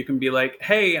friend that you can be like,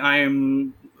 hey,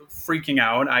 I'm freaking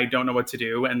out. I don't know what to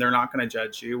do. And they're not going to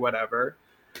judge you, whatever.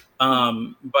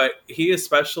 Hmm. But he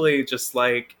especially just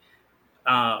like,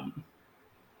 I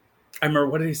remember,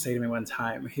 what did he say to me one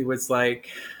time? He's like,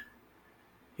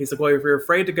 well, if you're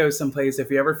afraid to go someplace, if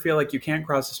you ever feel like you can't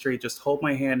cross the street, just hold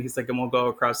my hand. He's like, and we'll go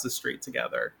across the street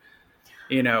together,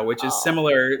 which is Oh.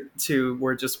 similar to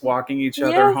we're just walking each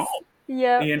other home,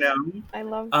 Yes. Yeah. you know? I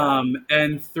love that.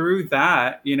 And through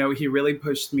that, he really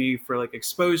pushed me for like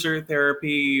exposure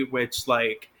therapy, which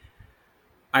like,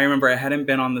 I remember I hadn't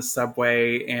been on the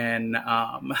subway in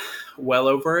well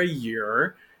over a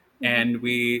year. Hmm. And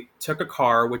we took a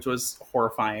car, which was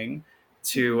horrifying, Hmm.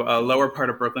 to a lower part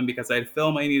of Brooklyn because I had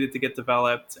film I needed to get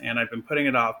developed, and I'd been putting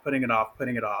it off, putting it off,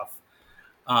 putting it off.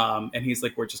 And he's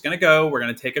like, we're just going to go. We're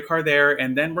going to take a car there,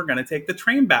 and then we're going to take the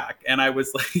train back. And I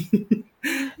was like,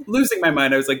 losing my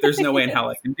mind. I was like, there's no way in hell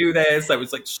I can do this. I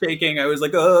was like shaking. I was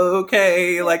like, oh,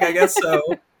 okay, like I guess so.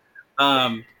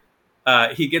 Um,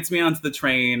 he gets me onto the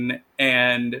train,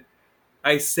 and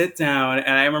I sit down,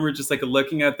 and I remember just like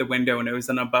looking out the window, and it was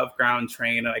an above ground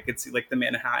train, and I could see like the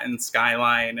Manhattan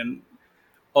skyline and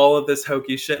all of this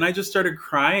hokey shit. And I just started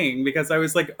crying because I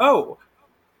was like, oh,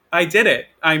 I did it.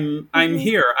 I'm Mhm.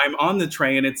 here. I'm on the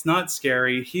train. It's not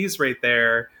scary. He's right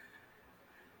there.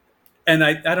 And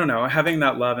I don't know, having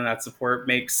that love and that support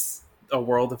makes a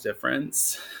world of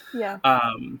difference. Yeah.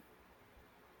 Um,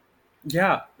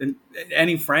 yeah, and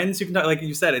any friends you can talk, like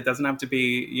you said, it doesn't have to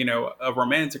be, you know, a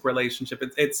romantic relationship.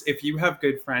 It's if you have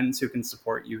good friends who can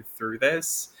support you through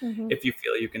this, Mhm. if you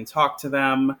feel you can talk to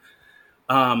them,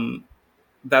 um,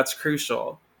 that's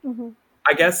crucial. Mhm.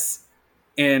 I guess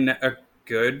in a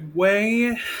good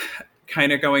way,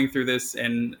 kind of going through this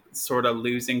and sort of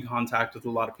losing contact with a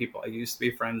lot of people I used to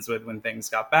be friends with when things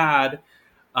got bad,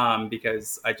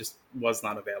 because I just was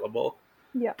not available.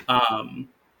 Yeah. Um,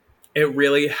 it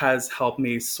really has helped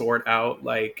me sort out,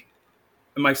 like,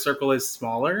 my circle is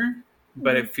smaller,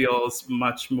 but Mhm. it feels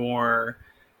much more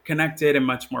connected and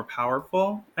much more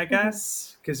powerful, I Mhm.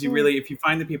 guess. Because you Mm. really, if you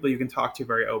find the people you can talk to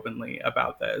very openly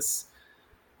about this,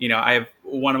 you know, I have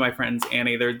one of my friends,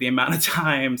 Annie, there, the amount of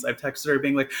times I've texted her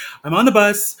being like, I'm on the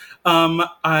bus.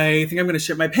 I think I'm going to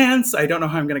shit my pants. I don't know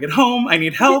how I'm going to get home. I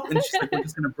need help. And she's like, we're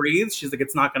just going to breathe. She's like,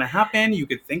 it's not going to happen. You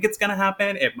could think it's going to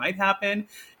happen. It might happen.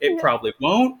 It Yeah. probably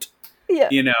won't. Yeah.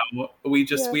 You know, Yeah.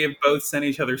 we have both sent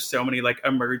each other so many like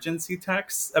emergency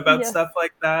texts about Yes. stuff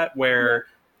like that Yeah. where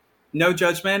no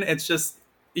judgment. It's just,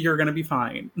 you're going to be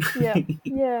fine. Yeah.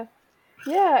 Yeah.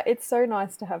 Yeah. It's so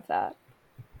nice to have that.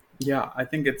 Yeah, I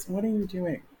think it's. What are you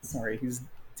doing? Sorry, he's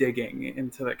digging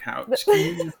into the couch. Can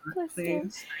you not, Bless him.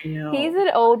 please? I He's know. an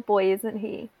old boy, isn't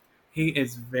he? He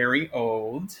is very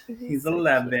old. He's He's so cute.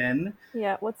 11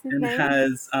 Yeah. What's his and name?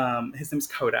 has his name's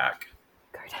Kodak,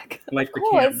 Kodak. Of like the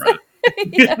course. camera.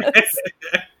 Yes.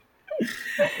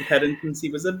 I've had him since he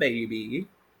was a baby,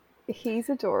 He's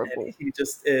and adorable. he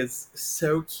just is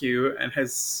so cute and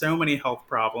has so many health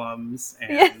problems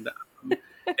Yeah. and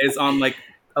is on like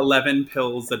 11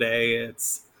 pills a day.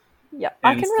 It's Yeah.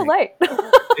 I can insane. relate.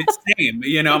 It's same,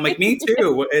 you know. I'm like, me Yeah.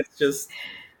 too. It's just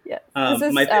Yes.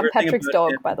 This my is favorite thing Patrick's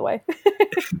about dog, by him. the way.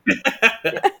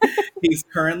 Yeah. He's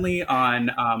currently on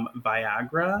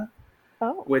Viagra,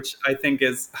 Oh. which I think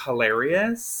is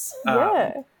hilarious,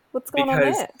 Yeah. What's going on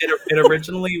because there? it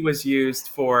originally was used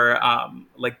for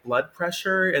like blood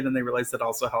pressure, and then they realized it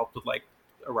also helped with like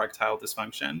erectile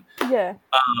dysfunction. Yeah.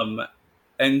 Um,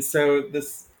 and so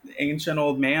this ancient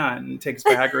old man takes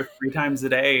Viagra 3 times a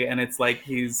day, and it's like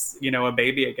he's, you know, a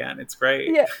baby again. It's great.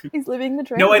 Yeah. He's living the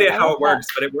No dream. idea I how love it that. works,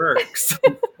 but it works.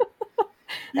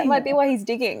 That might be why he's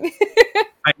digging.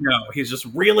 I know. He's just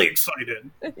really excited.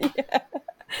 Yeah.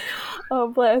 Oh,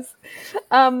 bless.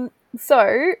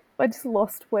 So I just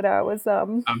lost what I was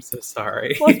I'm so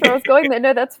sorry. lost where I was going there.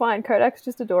 No, that's fine. Kodak's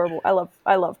just adorable.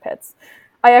 I love pets.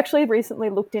 I actually recently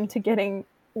looked into getting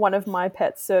one of my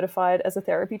pets certified as a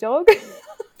therapy dog.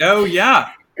 Oh,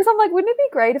 yeah. Because I'm like, wouldn't it be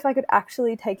great if I could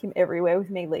actually take him everywhere with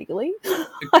me legally?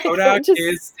 Like, Kodak just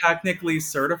is technically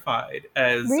certified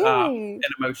as really. an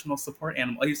emotional support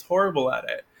animal. He's horrible at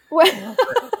it. Well,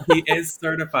 He is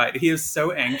certified. He is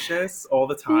so anxious all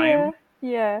the yeah, time.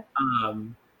 yeah.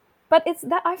 Um, But it's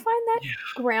that I find that yeah.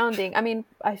 grounding. I mean,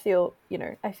 I feel,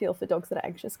 I feel for dogs that are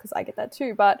anxious because I get that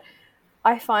too. But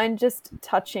I find just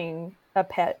touching a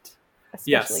pet,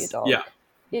 especially a Yes. Yeah. dog,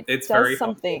 it It's does very helpful.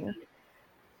 something.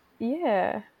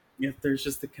 Yeah, Yeah, there's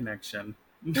just a connection.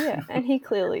 yeah. And he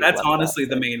clearly That's loves that. honestly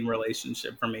the So main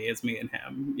relationship for me is me and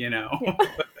him, you know? yeah,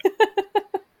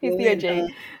 he's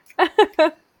the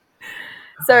OG.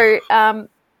 So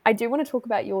I do want to talk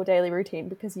about your daily routine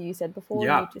because you said before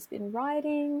Yeah. you've just been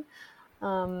writing.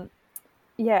 Um,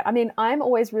 yeah, I mean, I'm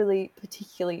always really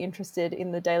particularly interested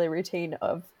in the daily routine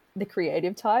of the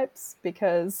creative types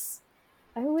because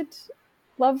I would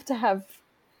love to have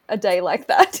a day like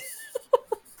that.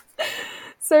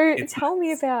 So It's tell me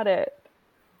nice. about it.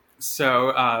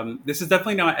 So this is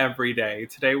definitely not every day.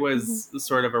 Today Mm-hmm. was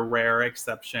sort of a rare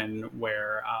exception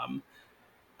where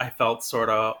I felt sort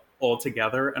of all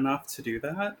together enough to do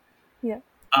that. Yeah.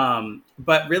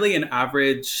 But really, an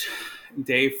average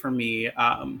day for me,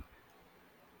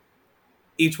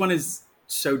 each one is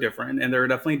so different. And there are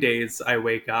definitely days I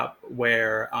wake up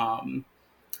where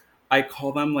I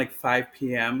call them like 5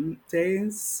 p.m.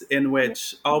 days, in Yeah.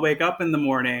 which I'll wake up in the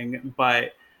morning,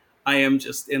 but I am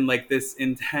just in like this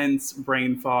intense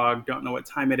brain fog, don't know what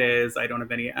time it is, I don't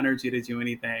have any energy to do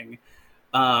anything.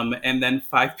 And then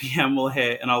 5 p.m. will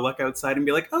hit, and I'll look outside and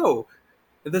be like, oh,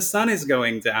 the sun is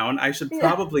going down. I should Yeah.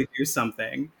 probably do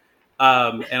something.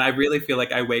 And I really feel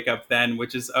like I wake up then,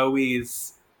 which is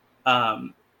always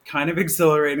um, kind of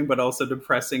exhilarating, but also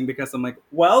depressing because I'm like,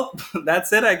 well,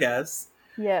 that's it, I guess.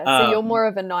 Yeah. So you're Um, more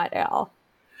of a night owl.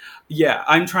 yeah,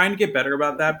 I'm trying to get better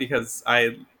about that because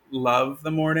I love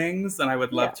the mornings and I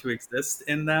would love Yeah. to exist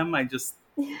in them. I just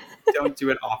don't do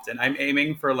it often. I'm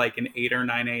aiming for like an 8 or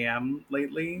 9 a.m.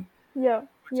 lately, Yeah.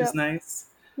 which is Yeah. nice.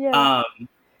 Yeah. Um,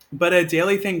 but a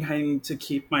daily thing kind to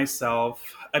keep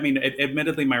myself, I mean,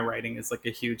 admittedly, my writing is like a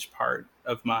huge part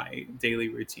of my daily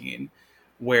routine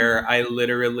where Mhm. I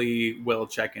literally will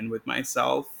check in with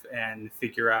myself and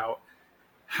figure out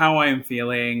how I'm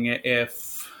feeling,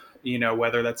 if,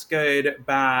 whether that's good,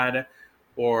 bad,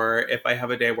 or if I have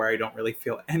a day where I don't really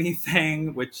feel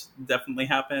anything, which definitely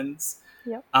happens.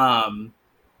 Yep. Um,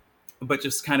 but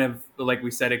just kind of like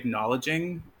we said,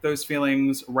 acknowledging those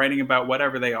feelings, writing about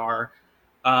whatever they are,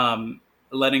 um,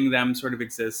 letting them sort of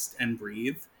exist and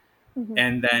breathe, Mhm.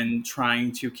 and then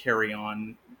trying to carry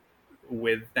on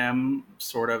with them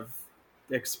sort of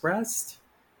expressed,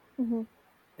 Mhm.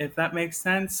 if that makes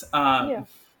sense. Yeah.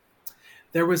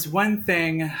 There was one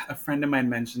thing a friend of mine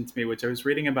mentioned to me, which I was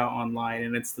reading about online,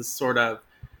 and it's this sort of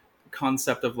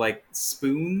concept of like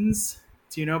spoons.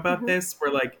 Do you know about Mhm. this? Where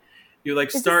like you like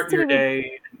Is this start to your do with?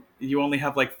 day, you only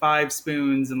have like 5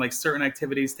 spoons, and like certain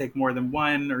activities take more than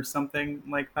one, or something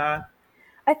like that.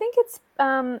 I think it's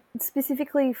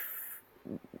specifically.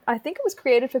 I think it was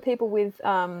created for people with.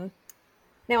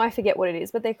 Now I forget what it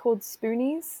is, but they're called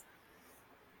spoonies.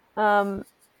 Um,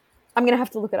 I'm gonna have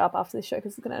to look it up after this show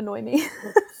because it's gonna annoy me.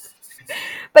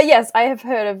 But yes, I have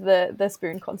heard of the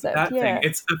spoon concept. That thing, Yeah.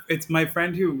 it's my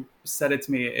friend who said it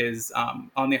to me, is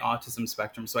on the autism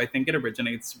spectrum, so I think it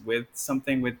originates with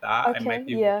something with that. I might Okay.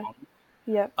 be Yeah. wrong.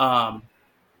 Yeah. Um,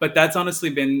 but that's honestly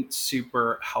been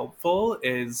super helpful,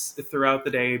 is throughout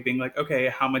the day being like, okay,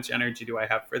 how much energy do I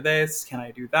have for this? Can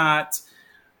I do that?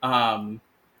 Um,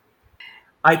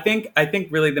 I think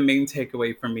really the main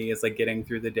takeaway for me is like getting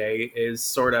through the day is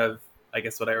sort of, I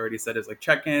guess what I already said is like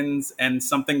check-ins, and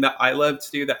something that I love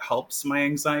to do that helps my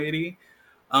anxiety.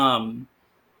 Um,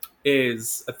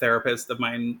 is a therapist of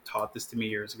mine taught this to me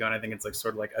years ago, and I think it's like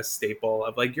sort of like a staple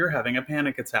of like, you're having a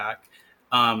panic attack,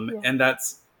 Yeah. and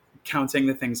that's counting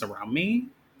the things around me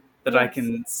that I Yes.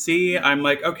 can see. I'm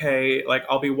like, okay, like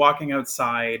I'll be walking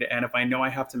outside, and if I know I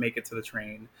have to make it to the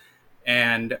train,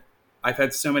 and I've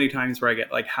had so many times where I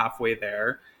get like halfway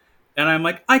there, and I'm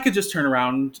like, I could just turn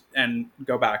around and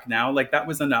go back now. Like that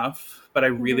was enough, but I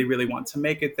Mhm. really, really want to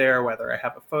make it there, whether I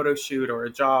have a photo shoot or a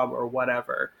job or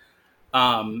whatever.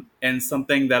 And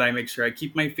something that I make sure I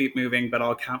keep my feet moving, but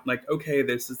I'll count like, okay,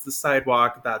 this is the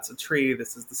sidewalk, that's a tree,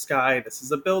 this is the sky, this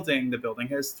is a building, the building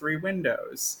has 3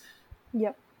 windows,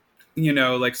 Yep.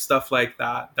 like stuff like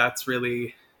that. That's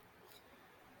really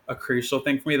a crucial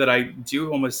thing for me that I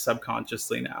do almost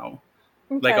subconsciously now.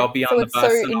 Like I'll Okay. be So on the it's so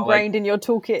bus and I'll like, ingrained in your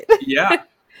toolkit. yeah, it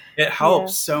Yeah.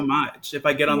 helps so much. If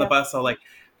I get on the Yep. bus, I'll like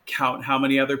count how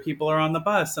many other people are on the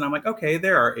bus, and I'm like, okay,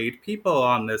 there are 8 people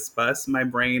on this bus. My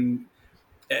brain,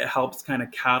 it helps kind of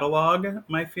catalog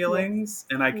my Yes. feelings,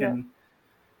 and I Yep. can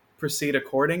proceed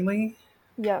accordingly.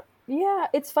 Yep. Yeah.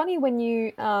 It's funny when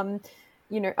you are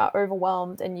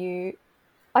overwhelmed and you.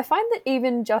 I find that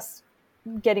even just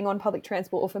getting on public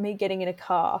transport, or for me getting in a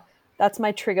car, that's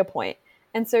my trigger point.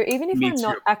 And so even if Me I'm too.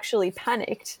 not actually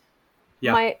panicked,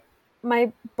 Yeah. my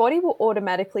my body will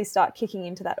automatically start kicking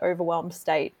into that overwhelmed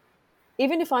state,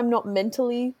 even if I'm not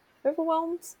mentally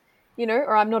overwhelmed,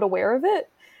 or I'm not aware of it.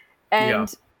 Yeah.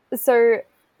 And so,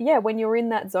 yeah, when you're in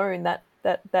that zone,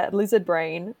 that lizard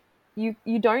brain, you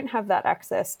don't have that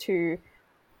access to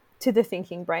the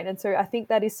thinking brain. And so I think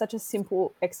that is such a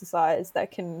simple exercise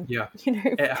that can, Yeah.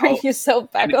 It bring helps.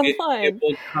 yourself back And it online.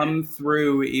 will come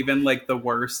through even like the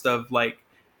worst of like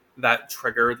that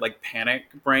triggered like panic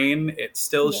brain. It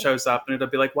still Yeah. shows up and it'll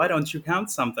be like, why don't you count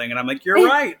something? And I'm like, you're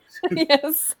right.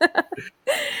 Yes.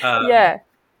 Um, Yeah.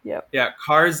 Yep. yeah,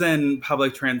 cars and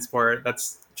public transport,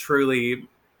 that's truly,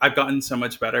 I've gotten so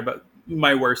much better, but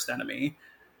my worst enemy.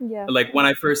 Yeah. Like when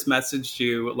I first messaged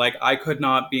you, like I could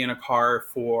not be in a car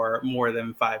for more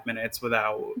than 5 minutes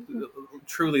without Mhm.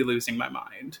 truly losing my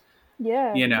mind.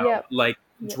 Yeah. Yep. Like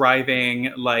Yep.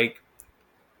 driving, like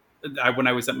when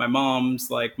I was at my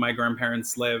mom's, like my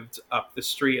grandparents lived up the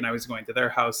street and I was going to their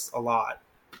house a lot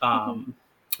Mhm.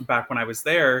 back when I was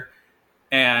there.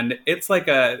 And it's like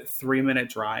a 3 minute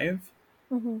drive.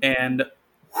 Mhm. And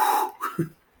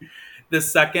the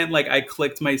second like I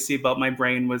clicked my seatbelt, my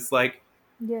brain was like,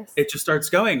 Yes. it just starts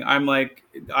going. I'm like,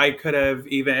 I could have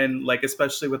even like,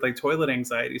 especially with like toilet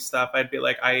anxiety stuff, I'd be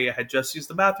like, I had just used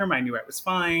the bathroom. I knew I was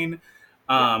fine.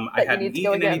 I That you hadn't need to go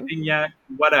eaten again. anything yet,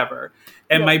 whatever.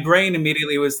 And Yep. my brain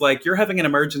immediately was like, "You're having an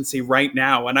emergency right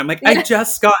now." And I'm like, "I Yeah.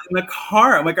 just got in the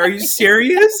car." I'm like, "Are you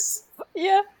serious?"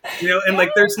 Yeah. And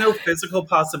like, there's no physical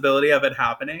possibility of it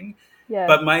happening, Yeah.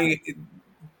 but my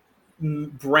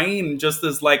brain just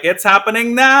is like, "It's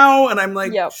happening now," and I'm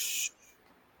like, Yep. "Shh."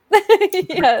 There's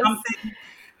Yes. something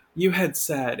you had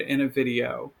said in a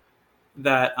video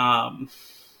that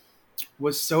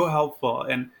was so helpful,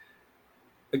 and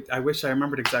I wish I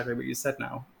remembered exactly what you said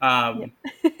now. Yeah.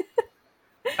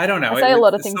 I don't I know. It say a was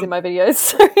lot of things in some. my videos,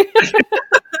 so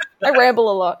I ramble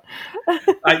a lot.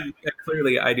 I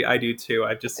clearly I do too.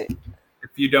 I just,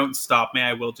 if you don't stop me,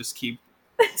 I will just keep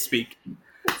speaking.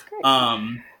 It's great.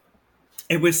 Um,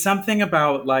 it was something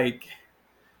about like,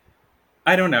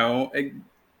 I don't know.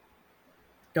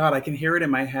 God, I can hear it in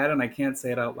my head and I can't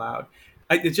say it out loud.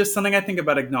 It's just something I think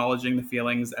about, acknowledging the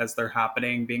feelings as they're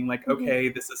happening, being like, Mhm. okay,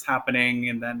 this is happening,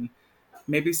 and then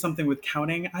maybe something with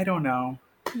counting. I don't know.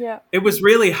 Yeah. It was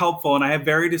really helpful, and I have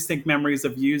very distinct memories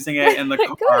of using it in the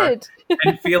car Good.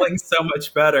 and feeling so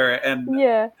much better. And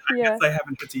Yeah. I guess Yeah. I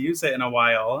haven't had to use it in a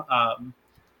while.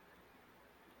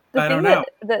 The I thing don't know.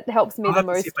 that helps me I'll the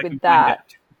have to see if most I can with find that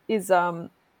it. is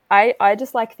I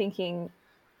just like thinking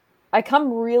I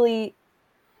come really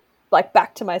like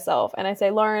back to myself and I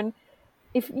say, Lauren,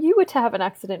 if you were to have an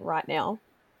accident right now,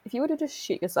 if you were to just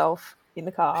shit yourself in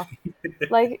the car,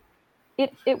 like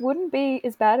it wouldn't be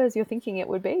as bad as you're thinking it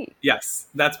would be. Yes,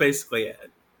 that's basically it.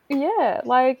 Yeah,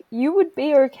 like you would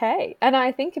be okay. And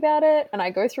I think about it and I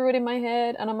go through it in my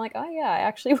head and I'm like, oh yeah, I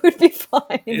actually would be Is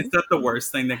fine. that the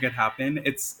worst thing that could happen?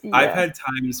 I've Yeah. had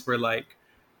times where like,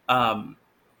 um,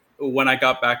 when I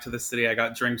got back to the city, I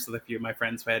got drinks with a few of my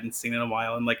friends who I hadn't seen in a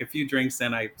while, and like a few drinks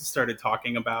in, I started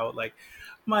talking about like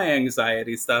my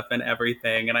anxiety stuff and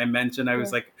everything. And I mentioned Yeah.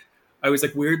 I was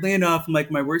like, weirdly enough, I'm like,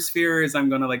 my worst fear is I'm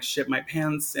gonna like shit my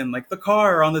pants in like the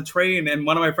car or on the train. And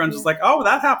one of my friends Yeah. was like, "Oh,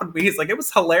 that happened to me." He's like, "It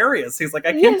was hilarious." He's like,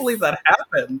 "I can't believe Yes. that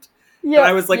happened." And I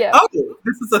Yep. was like, Yep. "Oh,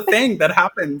 this is a thing that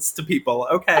happens to people,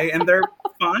 okay?" And they're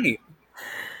fine.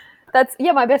 That's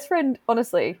yeah, my best friend,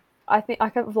 honestly, I think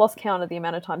I've lost count of the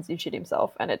amount of times he shit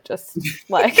himself and it just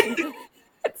like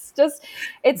it's just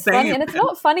it's funny Same. and it's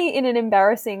not funny in an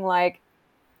embarrassing like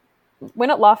we're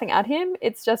not laughing at him,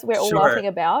 it's just we're all Sure. laughing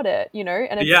about it, you know?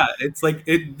 And it's Yeah, it's like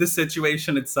the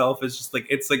situation itself is just like,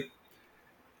 it's like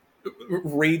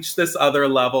reached this other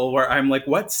level where I'm like,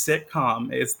 what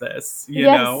sitcom is this? You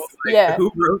know, yes, like yeah.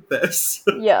 who wrote this?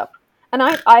 Yeah. And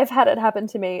I've had it happen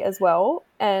to me as well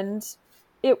and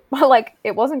it like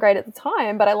it wasn't great at the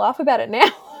time, but I laugh about it now.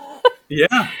 Yeah,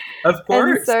 of And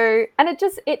course. so and it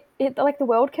just it like the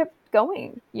world kept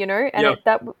going, you know? And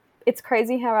Yep. it's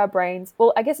crazy how our brains,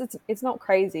 well, I guess it's not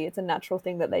crazy, it's a natural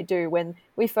thing that they do. When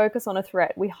we focus on a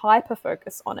threat, we hyper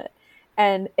focus on it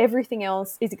and everything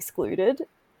else is excluded,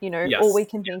 you know, all we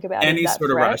Yes. can think about is Any that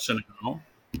sort of threat. rationale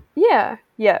Yeah,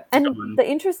 yeah. is And gone. the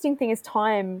interesting thing is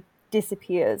time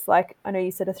disappears. Like I know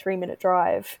you said a 3-minute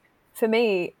drive. For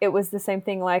me, it was the same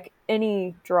thing like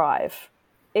any drive.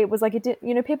 It was like it did,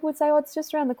 you know, people would say, "Oh, it's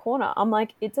just around the corner." I'm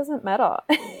like, "It doesn't matter."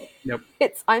 Yep.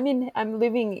 I'm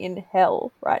living in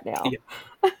hell right now.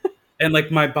 Yeah. And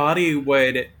like my body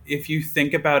would, if you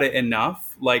think about it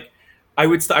enough, like I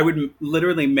would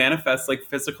literally manifest like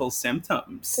physical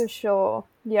symptoms. For sure.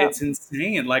 Yep. It's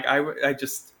insane. Like I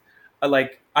just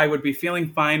like I would be feeling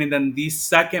fine, and then the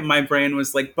second my brain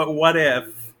was like, "But what if?"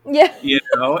 Yeah. You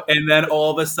know, and then all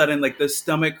of a sudden, like the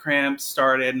stomach cramps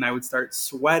started, and I would start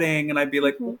sweating, and I'd be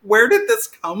like, Mhm. "Where did this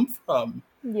come from?"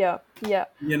 Yeah. Yeah.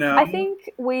 You I know? think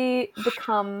we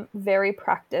become very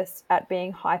practiced at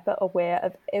being hyper aware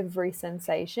of every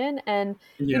sensation. And,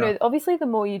 you Yeah. know, obviously, the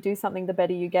more you do something, the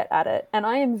better you get at it. And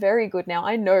I am very good now.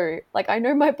 I know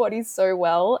my body so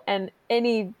well. And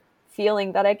any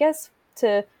feeling that I guess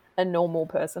to a normal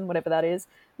person, whatever that is,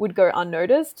 would go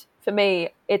unnoticed. For me,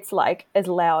 it's like as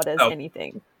loud as Oh,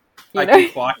 anything, you I can know?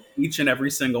 clock each and every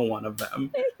single one of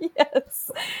them. Yes.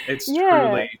 It's truly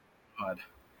Yeah. odd.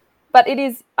 But it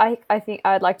is I think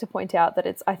I'd like to point out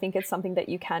that I think it's something that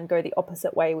you can go the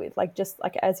opposite way with. Like just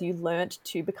like as you learnt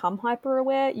to become hyper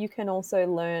aware, you can also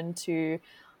learn to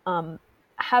um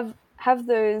have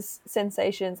those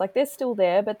sensations like they're still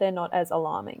there but they're not as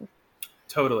alarming.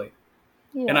 Totally.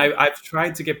 And Yeah. I've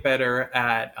tried to get better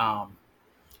at I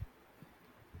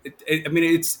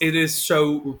mean, it is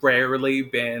so rarely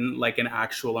been like an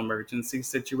actual emergency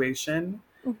situation.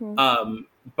 Hmm.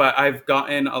 But I've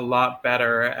gotten a lot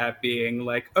better at being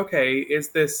like, okay, is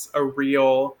this a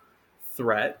real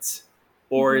threat?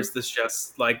 or is this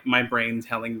just like my brain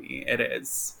telling me it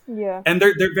is? Yeah. And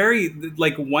they're very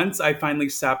like, once I finally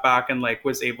sat back and like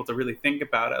was able to really think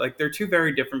about it, like they're two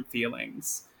very different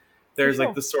feelings. There's sure.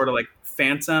 like this sort of like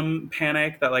phantom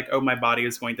panic that like, oh, my body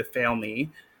is going to fail me.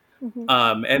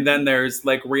 And then there's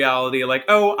like reality, like,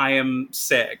 oh, I am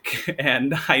sick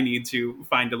and I need to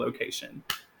find a location.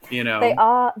 You know,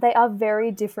 They are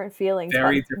very different feelings.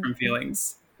 very But different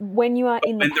feelings. when you are But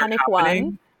in the when they're panic happening,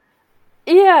 one,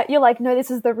 yeah, you're like, no,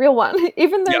 this is the real one,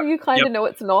 even though yep, you kind yep, of know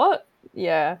it's not.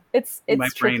 Yeah, it's my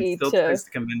brain tricky still to. tries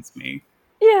to convince me.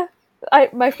 Yeah,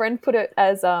 my friend put it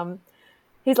as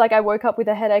he's like, I woke up with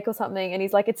a headache or something, and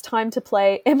he's like, it's time to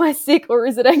play. Am I sick or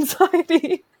is it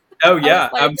anxiety? Oh I was yeah,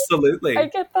 like, I absolutely.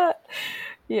 get that.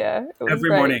 Yeah, it was Every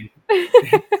great. morning.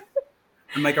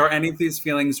 I'm like, are any of these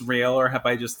feelings real, or have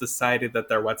I just decided that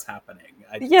they're what's happening?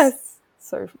 Yes.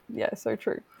 So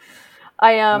true.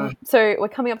 So we're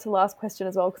coming up to the last question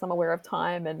as well, because I'm aware of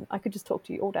time and I could just talk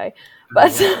to you all day.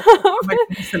 But yeah. Oh my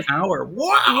goodness, an hour.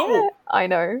 Wow. yeah, I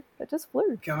know. It just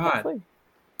flew. God. It flew.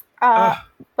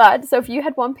 But so if you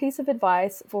had one piece of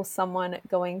advice for someone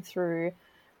going through,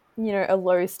 a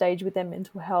low stage with their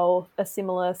mental health, a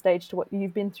similar stage to what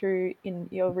you've been through in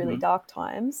your really dark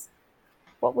times,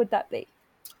 what would that be?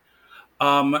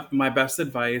 My best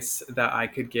advice that I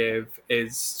could give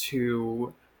is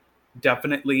to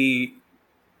definitely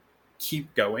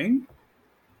keep going,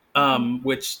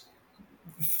 which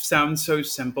sounds so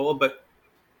simple, but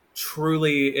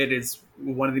truly it is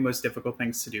one of the most difficult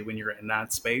things to do when you're in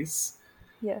that space.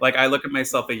 Yeah. Like, I look at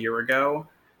myself a year ago,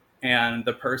 and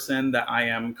the person that I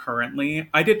am currently,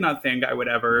 I did not think I would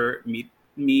ever meet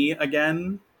me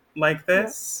again like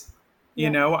this.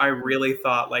 Yeah. I really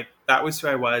thought like that was who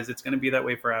I was. It's going to be that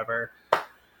way forever.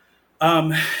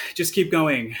 Just keep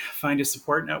going. Find a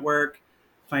support network.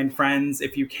 Find friends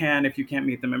if you can. If you can't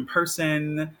meet them in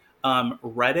person,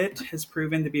 Reddit has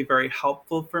proven to be very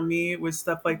helpful for me with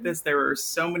stuff like this. There are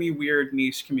so many weird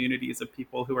niche communities of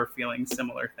people who are feeling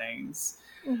similar things.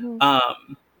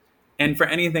 And for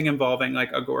anything involving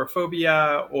like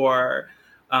agoraphobia or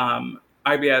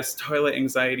IBS, toilet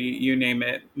anxiety, you name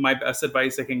it, my best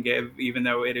advice I can give, even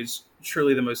though it is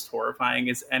truly the most horrifying,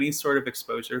 is any sort of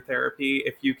exposure therapy,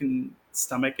 if you can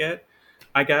stomach it,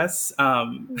 I guess,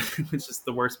 which is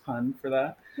the worst pun for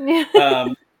that.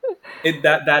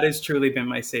 That has truly been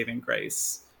my saving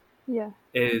grace. Yeah.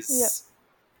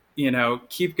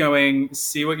 Keep going,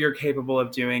 see what you're capable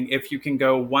of doing. If you can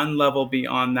go one level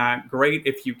beyond that, great.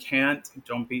 If you can't,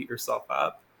 don't beat yourself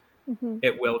up.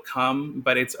 It will come,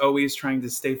 but it's always trying to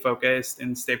stay focused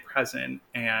and stay present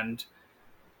and,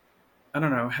 I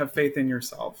don't know, have faith in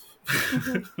yourself.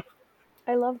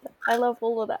 I love that. I love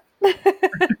all of that.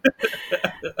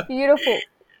 Beautiful.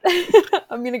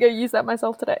 I'm going to go use that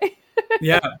myself today.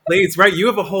 Yeah, please. Right. You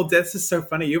have a whole day. This is so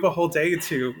funny. You have a whole day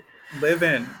to live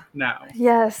in now.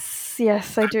 Yes,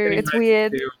 I do. It's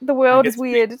weird. The world is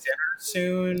weird. Dinner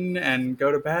soon and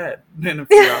go to bed in a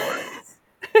few hours.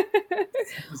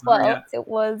 Well, it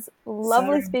was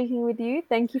lovely speaking with you.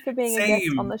 Thank you for being a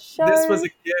guest on the show. This was a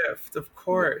gift, of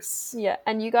course. Yeah,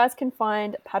 and you guys can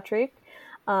find Patrick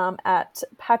at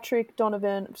Patrick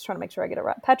Donovan. I'm just trying to make sure I get it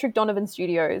right. Patrick Donovan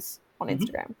Studios on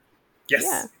Instagram. Yes.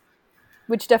 Yeah.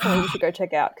 Which definitely you should go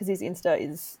check out because his Insta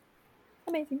is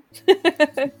amazing.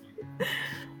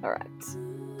 All right.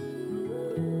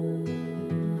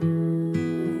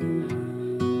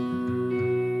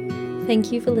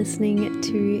 Thank you for listening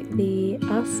to the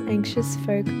Us Anxious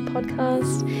Folk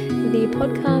podcast, the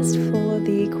podcast for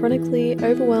the chronically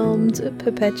overwhelmed,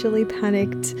 perpetually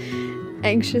panicked,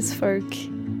 anxious folk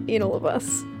in all of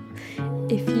us.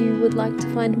 If you would like to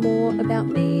find more about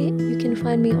me, you can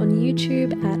find me on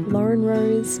YouTube at Lauren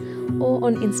Rose or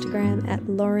on Instagram at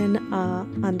Lauren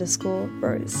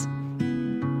R_Rose.